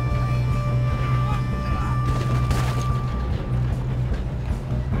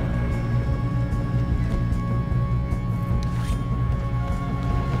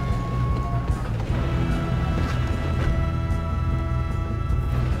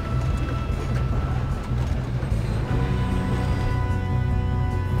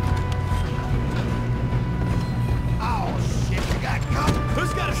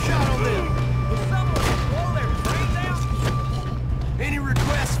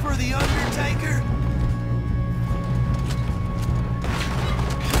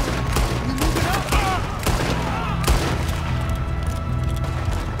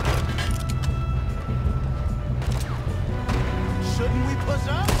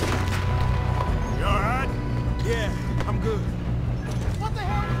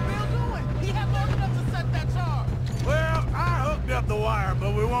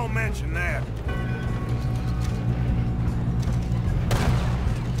 Mention that.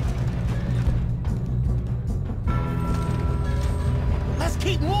 Let's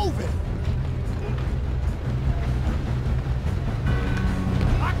keep moving.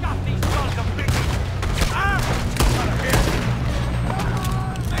 I got these sons of bitches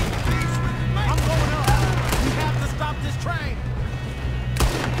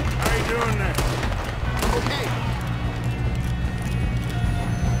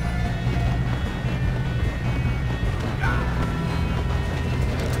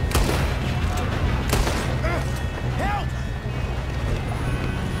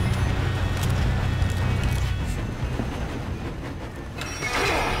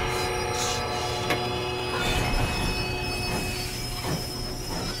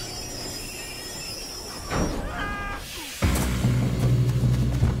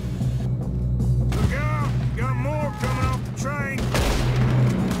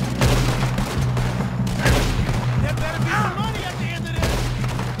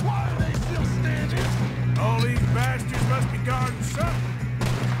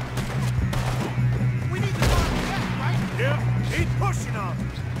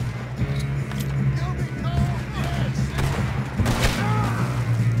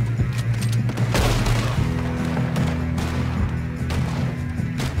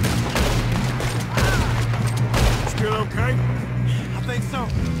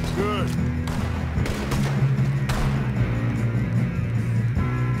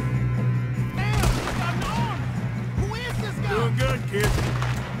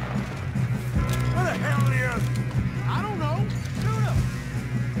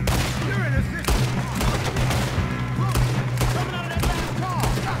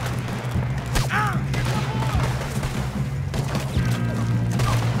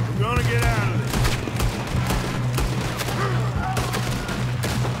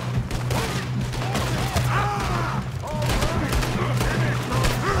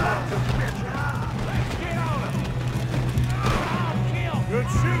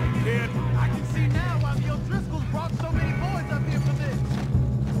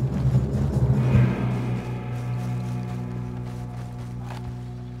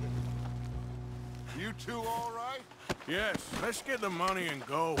You two all right? Yes, let's get the money and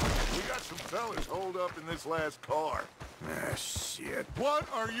go. We got some fellas holed up in this last car. Ah, shit. What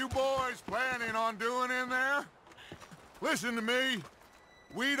are you boys planning on doing in there? Listen to me.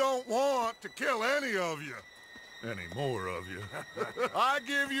 We don't want to kill any of you. Any more of you. I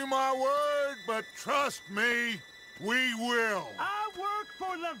give you my word, but trust me, we will. I work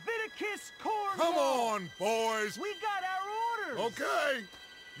for Leviticus Corps. Come on, boys. We got our orders. Okay.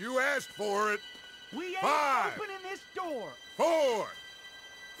 You asked for it. We ain't 5, opening this door. 4,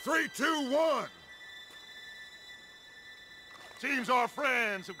 3, 2, 1. Seems our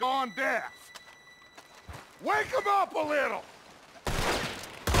friends have gone deaf. Wake them up a little.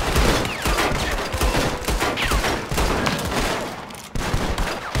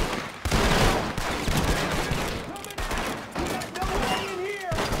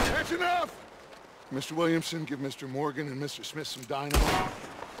 That's enough. Mr. Williamson, give Mr. Morgan and Mr. Smith some dynamite.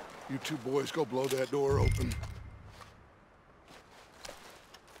 You two boys go blow that door open.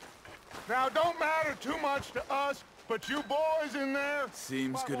 Now, don't matter too much to us, but you boys in there...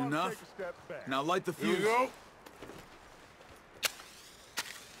 Seems good enough. Now light the Here fuse. you go.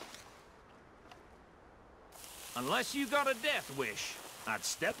 Unless you got a death wish, I'd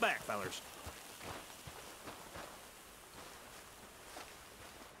step back, fellers.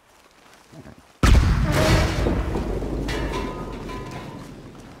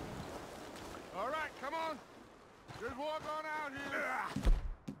 All right, come on. Just walk on out here.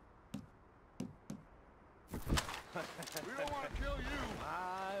 We don't want to kill you.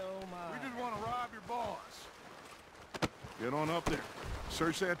 My, oh my. We just want to rob your boss. Get on up there.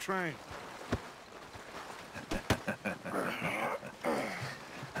 Search that train.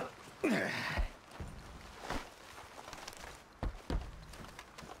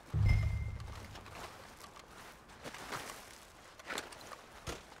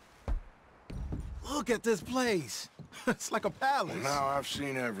 Look at this place. It's like a palace. Now I've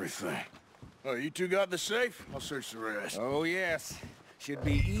seen everything. Oh, you two got the safe? I'll search the rest. Oh, yes. Should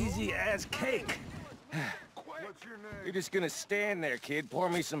be easy as cake. What's your name? You're just gonna stand there, kid. Pour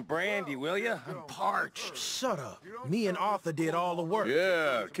me some brandy, will you? I'm parched. Shut up. Me and Arthur did all the work.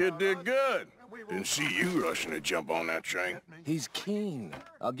 Yeah, kid did good. Didn't see you rushing to jump on that train. He's keen.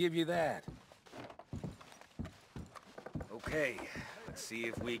 I'll give you that. Okay, let's see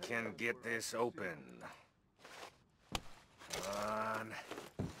if we can get this open. Come on.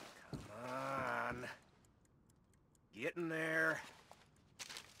 Come on. Get in there.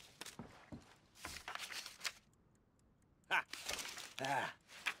 Ha! Ah.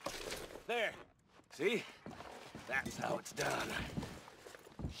 There. See? That's how it's done.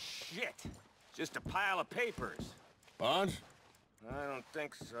 Shit. Just a pile of papers. Bonds? I don't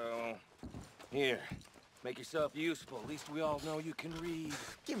think so. Here. Make yourself useful. At least we all know you can read.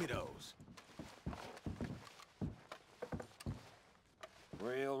 Give me those.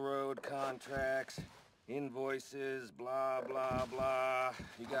 Railroad contracts, invoices, blah, blah, blah.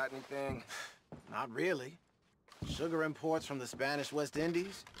 You got anything? Not really. Sugar imports from the Spanish West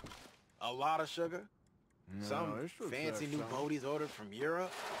Indies. A lot of sugar. Some fancy new boaties ordered from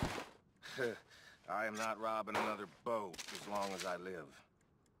Europe. I am not robbing another boat as long as I live.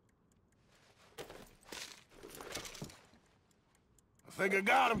 I think I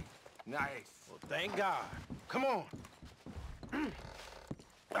got him. Nice. Well, thank God. Come on.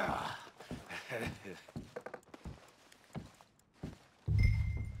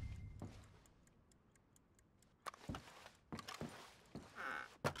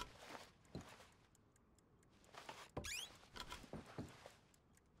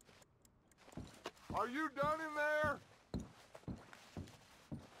 Are you done in there?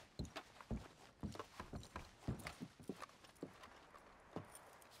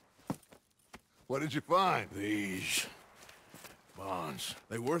 What did you find? These bonds.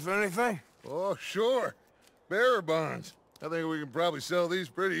 They worth anything? Oh, sure. Bearer bonds. I think we can probably sell these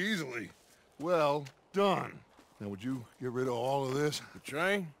pretty easily. Well done. Now, would you get rid of all of this? The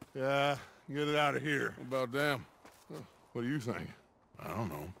train? Yeah, get it out of here. What about them? What do you think? I don't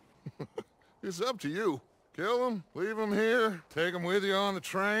know. It's up to you. Kill them, leave them here, take them with you on the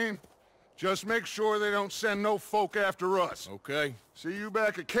train. Just make sure they don't send no folk after us. Okay. See you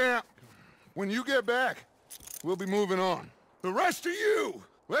back at camp. When you get back, we'll be moving on. The rest of you,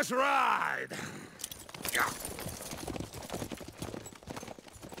 let's ride!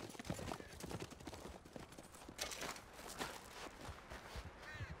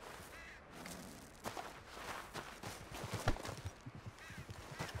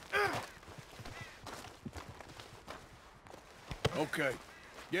 Okay.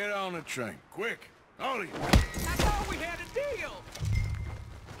 Get on the train. Quick. All of you. I thought we had a deal.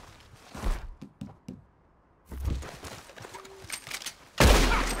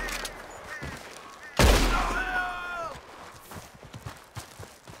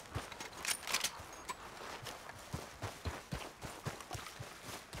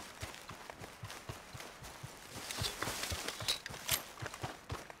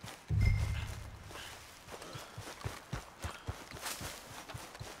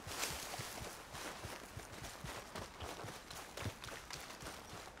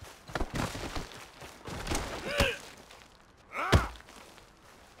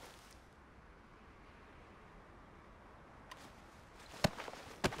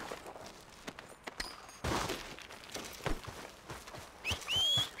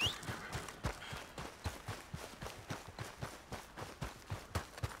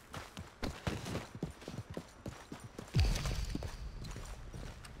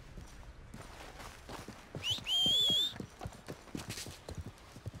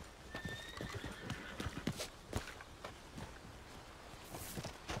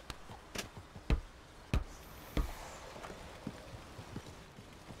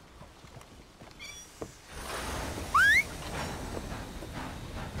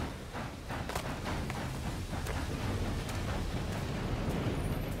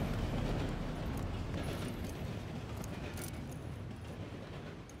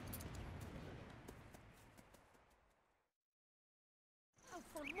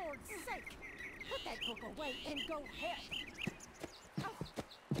 Lord's sake! Put that book away and go help! Oh,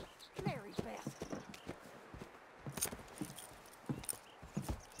 Mary Beth.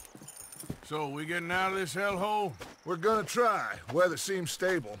 So, we getting out of this hellhole? We're gonna try. Weather seems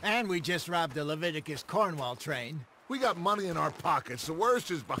stable. And we just robbed the Leviticus Cornwall train. We got money in our pockets. The worst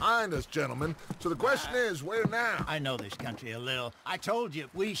is behind us, gentlemen. So the question is, where now? I know this country a little. I told you,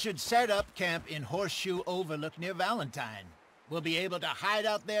 we should set up camp in Horseshoe Overlook near Valentine. We'll be able to hide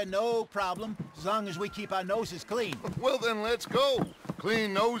out there, no problem, as long as we keep our noses clean. Well, then let's go.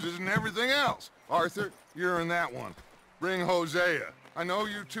 Clean noses and everything else. Arthur, you're in that one. Bring Hosea. I know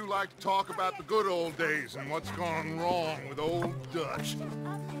you two like to talk about the good old days and what's gone wrong with old Dutch.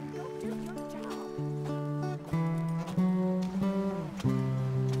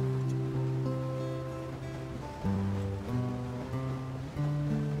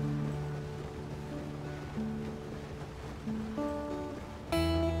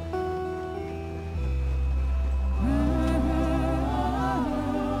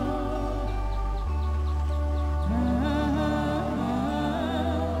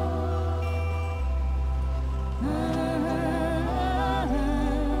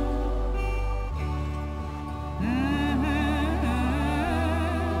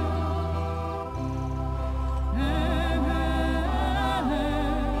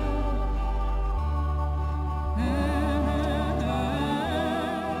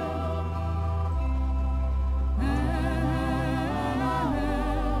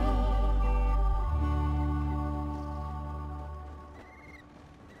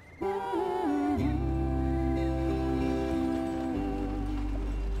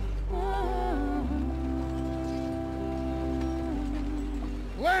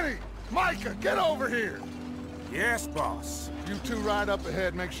 Micah, get over here! Yes, boss. You two ride up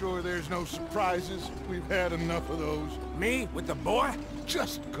ahead, make sure there's no surprises. We've had enough of those. Me with the boy?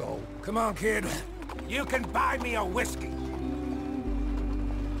 Just go. Come on, kid. You can buy me a whiskey.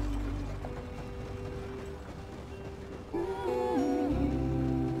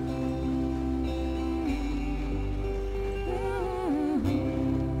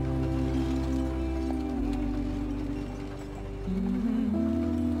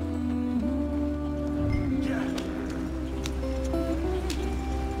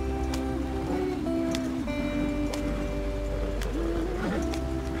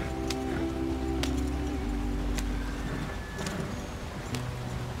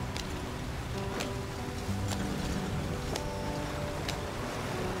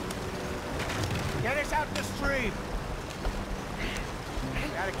 Get us out the stream.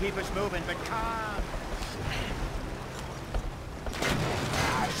 Gotta keep us moving, but calm.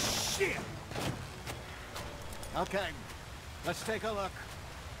 Ah, shit! Okay, let's take a look.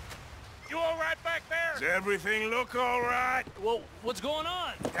 You all right back there? Does everything look all right? Well, what's going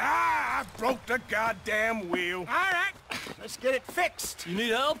on? Ah, I broke the goddamn wheel. All right, let's get it fixed. You need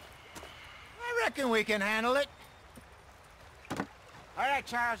help? I reckon we can handle it. All right,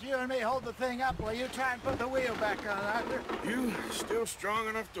 Charles, you and me hold the thing up while you try and put the wheel back on, Arthur. You still strong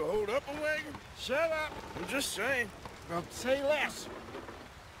enough to hold up a wagon? Shut up. I'm just saying. Well, say less.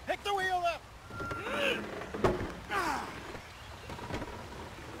 Pick the wheel up.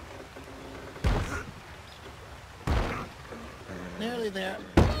 Nearly there.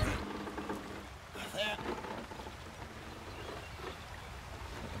 There.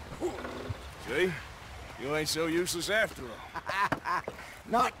 See? You ain't so useless after all.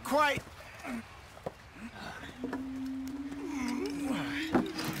 Not quite.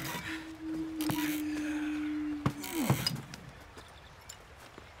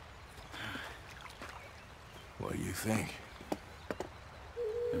 What do you think?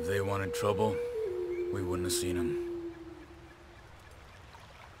 If they wanted trouble, we wouldn't have seen them.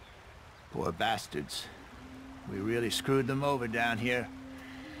 Poor bastards. We really screwed them over down here.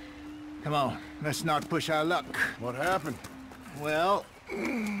 Come on, let's not push our luck. What happened? Well,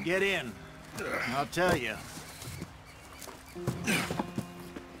 get in. I'll tell you.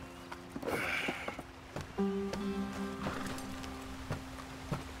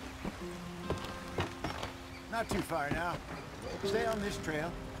 Not too far now. Stay on this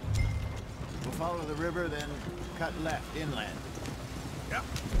trail. We'll follow the river, then cut left inland. Yep.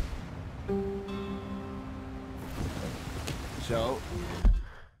 So,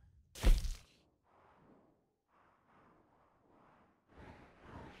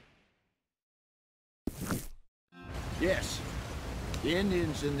 yes, the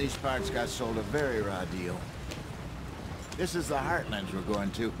Indians in these parts got sold a very raw deal. This is the heartlands we're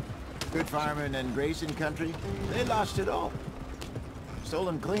going to. Good farming and grazing country, they lost it all.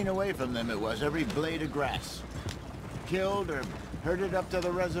 Stolen clean away from them it was, every blade of grass. Killed or Herded up to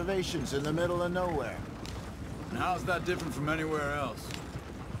the reservations in the middle of nowhere. And how's that different from anywhere else?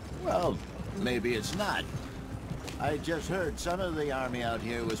 Well, maybe it's not. I just heard some of the army out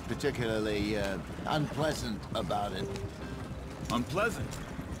here was particularly, unpleasant about it. Unpleasant?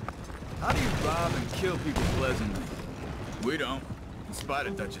 How do you rob and kill people pleasantly? We don't, in spite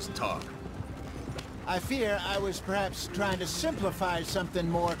of Dutch's talk. I fear I was perhaps trying to simplify something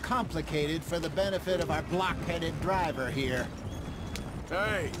more complicated for the benefit of our block-headed driver here.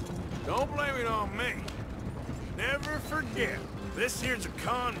 Hey, don't blame it on me. Never forget, this here's a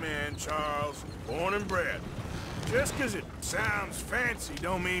con man, Charles, born and bred. Just 'cause it sounds fancy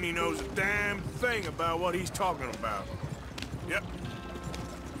don't mean he knows a damn thing about what he's talking about. Yep.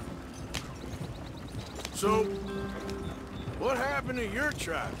 So, what happened to your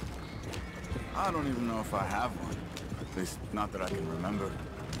tribe? I don't even know if I have one. At least, not that I can remember.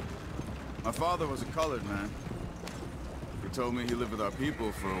 My father was a colored man. He told me he lived with our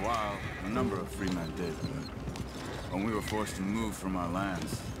people for a while. A number of free men did, but when we were forced to move from our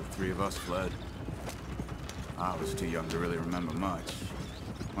lands, the three of us fled. I was too young to really remember much.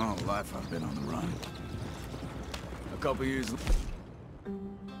 My whole life I've been on the run. A couple years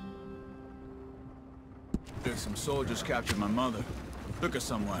later, some soldiers captured my mother. Took her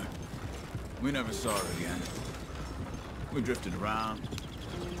somewhere. We never saw her again. We drifted around.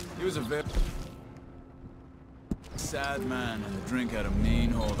 He was a very sad man, and the drink had a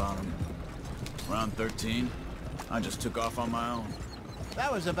mean hold on him. Around 13, I just took off on my own.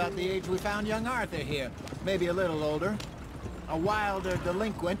 That was about the age we found young Arthur here. Maybe a little older. A wilder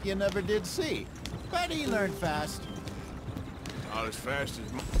delinquent you never did see. But he learned fast. Not as fast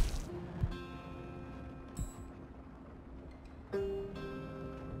as...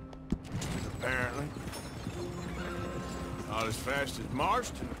 Apparently. Not as fast as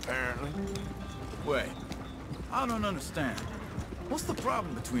Marston, apparently. Wait, I don't understand. What's the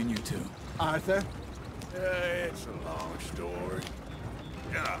problem between you two? Arthur? It's a long story.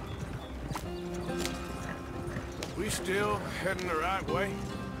 Yeah. We still heading the right way?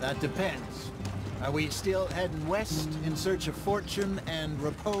 That depends. Are we still heading west in search of fortune and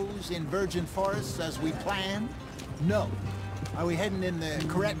repose in virgin forests as we planned? No. Are we heading in the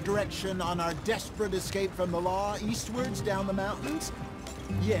correct direction on our desperate escape from the law eastwards down the mountains?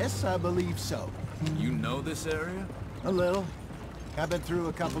 Yes, I believe so. You know this area? A little. I've been through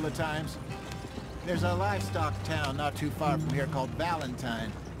a couple of times. There's a livestock town not too far from here called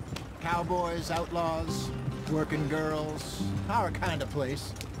Valentine. Cowboys, outlaws, working girls, our kind of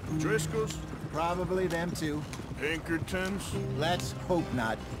place. Driscoll's? Probably them too. Pinkertons? Let's hope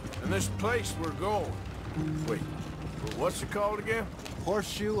not. And this place we're going. Wait, what's it called again?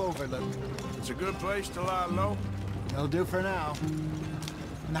 Horseshoe Overlook. It's a good place to lie low? It'll do for now.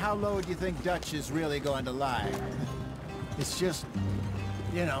 And how low do you think Dutch is really going to lie? It's just,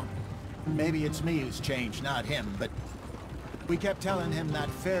 you know, maybe it's me who's changed, not him, but we kept telling him that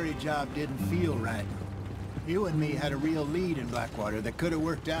ferry job didn't feel right. You and me had a real lead in Blackwater that could have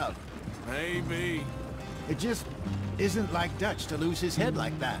worked out. Maybe. It just isn't like Dutch to lose his head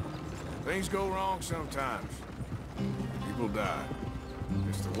like that. Things go wrong sometimes. People die.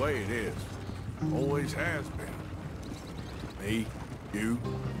 It's the way it is. Always has been. Me, you,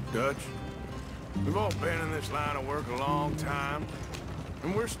 Dutch. We've all been in this line of work a long time.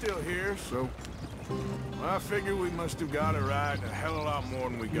 And we're still here, so... I figure we must have got it right a hell of a lot more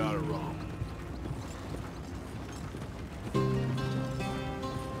than we got it wrong.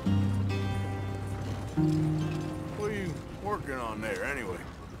 What are you working on there, anyway?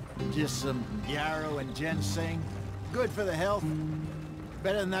 Just some yarrow and ginseng. Good for the health.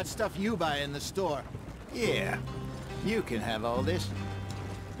 Better than that stuff you buy in the store. Yeah, you can have all this.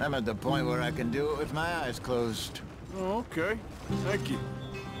 I'm at the point where I can do it with my eyes closed. Oh, okay. Thank you.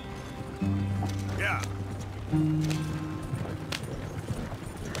 Yeah.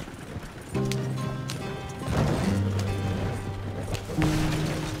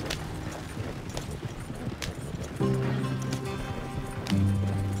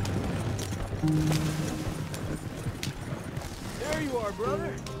 There you are,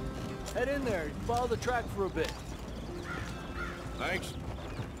 brother. Head in there. Follow the track for a bit. Thanks.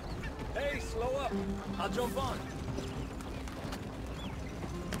 Hey, slow up. I'll jump on.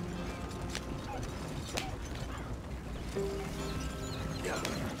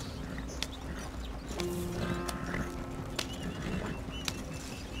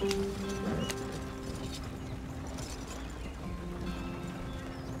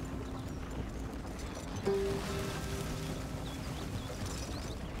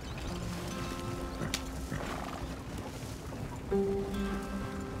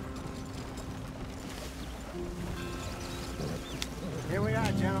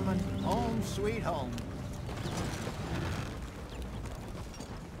 are, gentlemen. Home sweet home.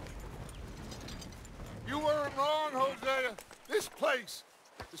 You weren't wrong, Hosea. This place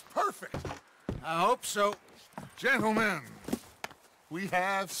is perfect. I hope so. Gentlemen, we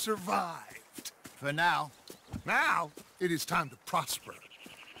have survived. For now. Now, it is time to prosper.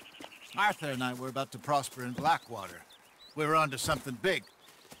 Arthur and I were about to prosper in Blackwater. We were onto something big.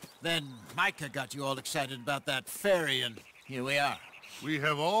 Then Micah got you all excited about that ferry, and here we are. We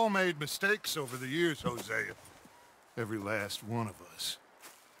have all made mistakes over the years, Hosea. Every last one of us.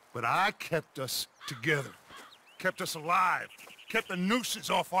 But I kept us together. Kept us alive. Kept the nooses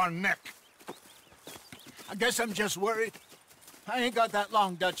off our neck. I guess I'm just worried. I ain't got that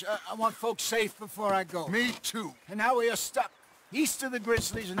long, Dutch. I want folks safe before I go. Me too. And now we are stuck. East of the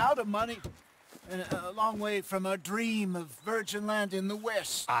Grizzlies and out of money. And a long way from our dream of virgin land in the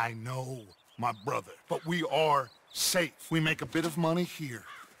west. I know, my brother. But we are safe. We make a bit of money here.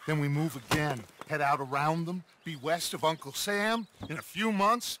 Then we move again. Head out around them. Be west of Uncle Sam. In a few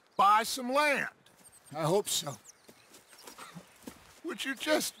months, buy some land. I hope so. Would you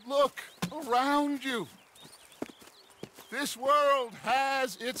just look around you? This world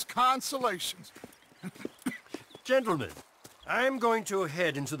has its consolations. Gentlemen, I'm going to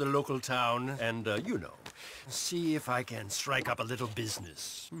head into the local town and, you know, see if I can strike up a little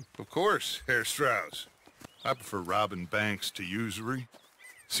business. Of course, Herr Strauss. I prefer robbing banks to usury.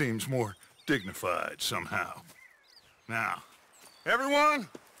 Seems more dignified somehow. Now, everyone,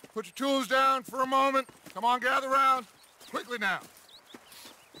 put your tools down for a moment. Come on, gather round. Quickly now.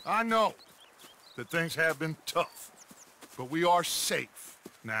 I know that things have been tough, but we are safe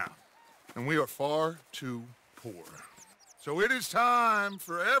now, and we are far too poor. So it is time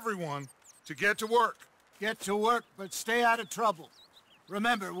for everyone to get to work. Get to work, but stay out of trouble.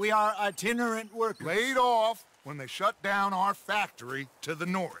 Remember, we are itinerant workers. Laid off when they shut down our factory to the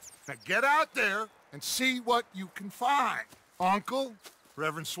north. Now get out there and see what you can find. Uncle,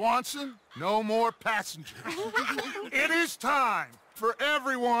 Reverend Swanson, no more passengers. It is time for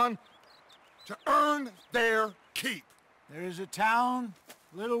everyone to earn their keep. There is a town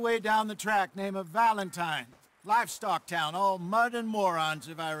a little way down the track named Valentine. Livestock town, all mud and morons,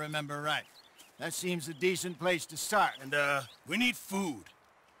 if I remember right. That seems a decent place to start. And, we need food.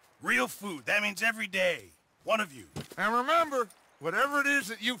 Real food. That means every day. One of you. And remember, whatever it is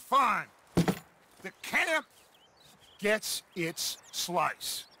that you find, the camp gets its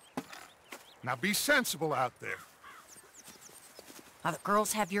slice. Now be sensible out there. Now, the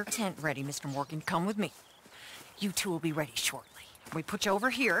girls have your tent ready, Mr. Morgan. Come with me. You two will be ready shortly. We put you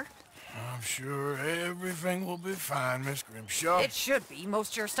over here. I'm sure everything will be fine, Miss Grimshaw. It should be.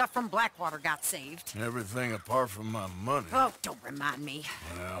 Most of your stuff from Blackwater got saved. Everything apart from my money. Oh, don't remind me.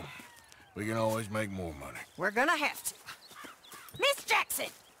 Well, we can always make more money. We're gonna have to. Miss Jackson,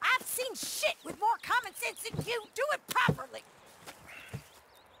 I've seen shit with more common sense than you. Do it properly.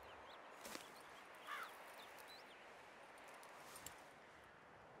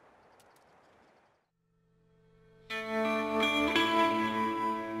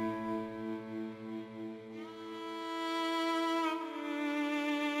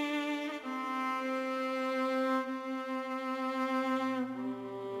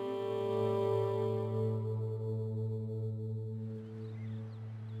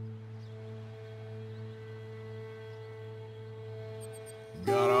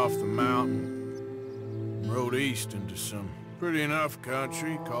 Got off the mountain, rode east into some pretty enough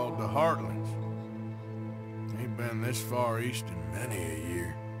country called the Heartlands. Ain't been this far east in many a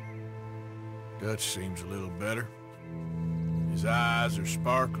year. Dutch seems a little better. His eyes are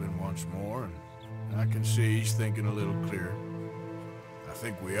sparkling once more, and I can see he's thinking a little clearer. I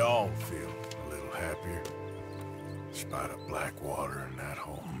think we all feel a little happier, in spite of Blackwater and that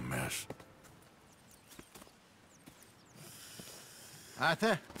whole mess.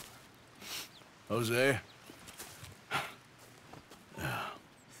 Arthur? Jose?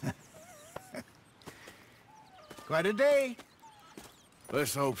 Quite a day.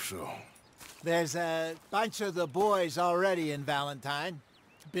 Let's hope so. There's a bunch of the boys already in Valentine.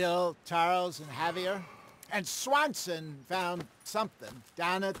 Bill, Charles, and Javier. And Swanson found something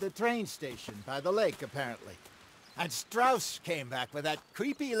down at the train station by the lake, apparently. And Strauss came back with that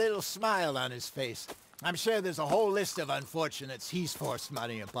creepy little smile on his face. I'm sure there's a whole list of unfortunates he's forced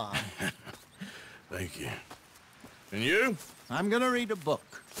money upon. Thank you. And you? I'm gonna read a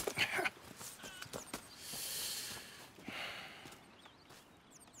book.